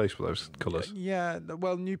shooting in the face with those colours. yeah.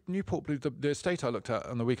 Well, Newport blue. The estate I looked at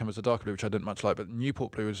on the weekend was a darker blue, which I didn't much like. But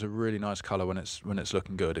Newport blue is a really nice colour when it's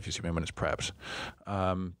looking good. If you see me when it's prepped.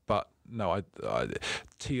 But no,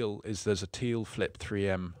 teal is there's a teal flip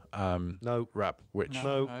 3M No, wrap which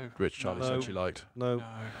No. which Charlie No. said she liked. no,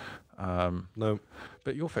 no.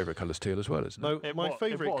 But your favourite colour's teal as well, isn't it? No, my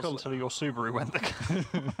favourite colour. until your Subaru went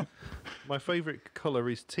there. My favourite colour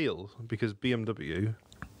is teal because BMW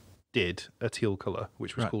did a teal colour,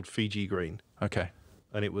 which was Right. called Fiji green, Okay.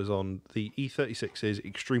 and it was on the E36s,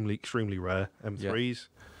 extremely rare M3s.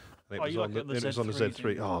 And it Oh, was you on like the, it on the it was on the Z3, Z3. do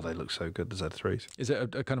you? Oh, they look so good, the Z3s. Is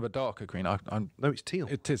it a kind of a darker green? No, it's teal.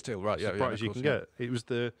 It is teal, right? It's Yeah, as yeah. bright of as you course, can yeah.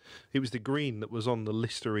 get. It was the green that was on the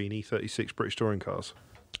Listerine E36 British touring cars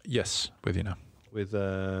Yes, with you now. with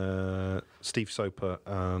Steve Soper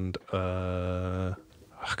and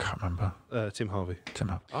I can't remember. Tim Harvey.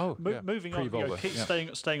 Tim. Oh, yeah. Moving on, Pre-Volvo, keep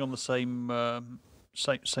yeah. staying on the same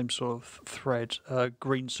sort of thread.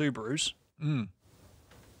 Green Subarus. Mm.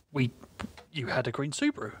 You had a green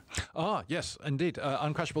Subaru. Ah, yes, indeed.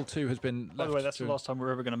 Uncrashable 2 has been left. By the way, that's to- the last time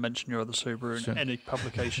we're ever going to mention your other Subaru in Sure. any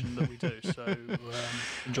publication that we do. So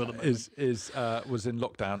enjoy the moment. was in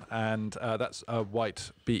lockdown, and that's a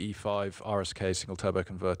white BE5 RSK single turbo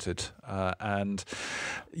converted, and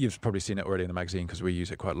you've probably seen it already in the magazine because we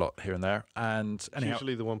use it quite a lot here and there. And It's anyhow,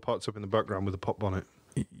 usually the one parked up in the background with a pop bonnet.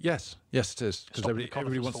 yes, it is, because Stop the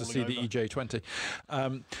everybody wants to see conifers the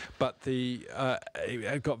EJ20. But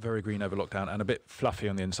it got very green over lockdown and a bit fluffy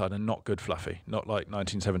on the inside, and not good fluffy, not like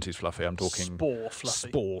 1970s fluffy. I'm talking Spore fluffy.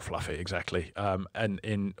 Spore fluffy, exactly. And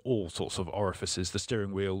in all sorts of orifices. The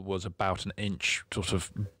steering wheel was about an inch sort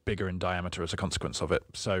of bigger in diameter as a consequence of it.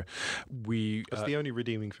 So we That's the only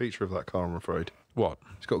redeeming feature of that car, I'm afraid. what?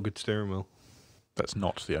 It's got a good steering wheel. That's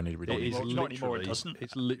not the only redeeming. It is Not anymore, it literally, doesn't.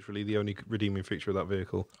 it's literally the only redeeming feature of that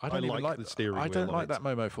vehicle. I don't even like the steering wheel. I don't on like it. that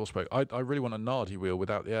Momo four spoke. I really want a Nardi wheel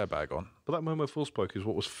without the airbag on. But that Momo full spoke is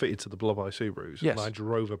what was fitted to the Blob Eye Subarus. Yes. And I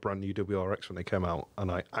drove a brand new WRX when they came out,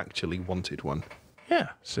 and I actually wanted one. Yeah.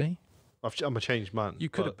 See, I'm a changed man. you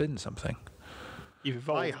could but have been something. You've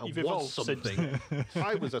evolved. I You've was evolved since. something.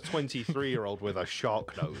 I was a 23-year-old with a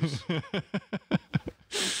shark nose.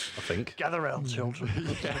 I think. Gather round, children.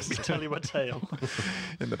 Let me tell you a tale.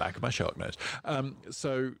 In the back of my shark nose.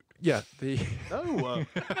 So yeah, the No.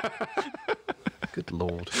 Good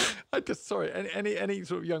lord. I just sorry. Any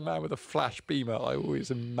sort of young man with a flash beamer, I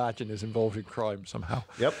always imagine is involved in crime somehow.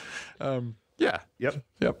 Yep. Yeah. Yep.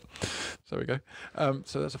 Yep. So we go.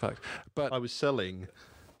 So that's a fact. But I was selling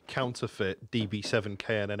counterfeit DB7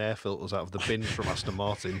 K&N air filters out of the bin from Aston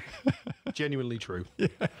Martin. Genuinely true. Yeah.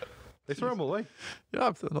 They throw them away. yeah,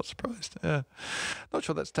 I'm not surprised. Yeah. Not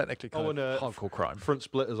sure that's technically kind of hardcore crime. Front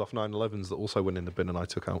splitters off 911s that also went in the bin and I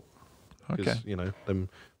took out. Because, Okay. you know, them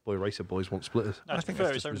boy racer boys want splitters. No, I to be think fair,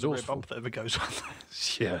 that's it's just only the rear resourceful. bump that ever goes on.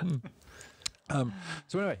 Yeah.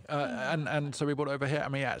 So anyway, and so we brought it over here,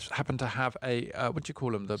 and we actually happened to have a what do you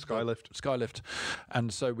call them? The Skylift. Skylift,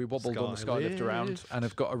 and so we wobbled on the skylift around, Skylift. and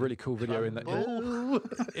have got a really cool video in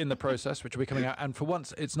the process, which will be coming out. And for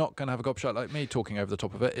once, it's not going to have a gobshite like me talking over the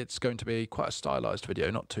top of it. It's going to be quite a stylized video,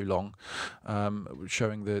 not too long,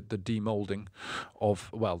 showing the demolding of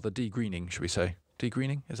the degreening, should we say?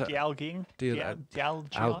 Degreening, is that Dealging.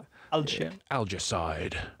 Algae.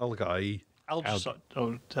 algicide? Algae. Algae.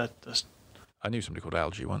 Oh, that's I knew somebody called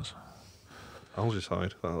algae once.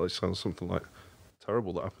 Algicide. That sounds something like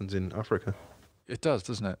terrible that happens in Africa. It does,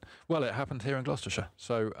 doesn't it? Well, it happened here in Gloucestershire,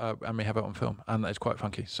 so and we have it on film, and it's quite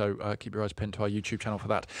funky. So keep your eyes pinned to our YouTube channel for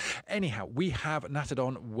that. Anyhow, we have natted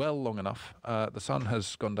on well long enough. The sun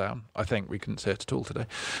has gone down. I think we couldn't see it at all today,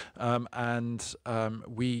 and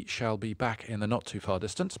we shall be back in the not too far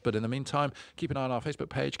distance. But in the meantime, keep an eye on our Facebook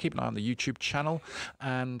page, keep an eye on the YouTube channel,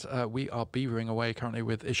 and we are beavering away currently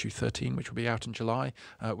with issue 13, which will be out in July.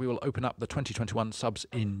 We will open up the 2021 subs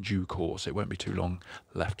in due course. It won't be too long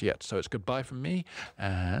left yet. So it's goodbye from me.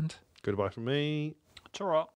 And Goodbye from me. Ta-ra.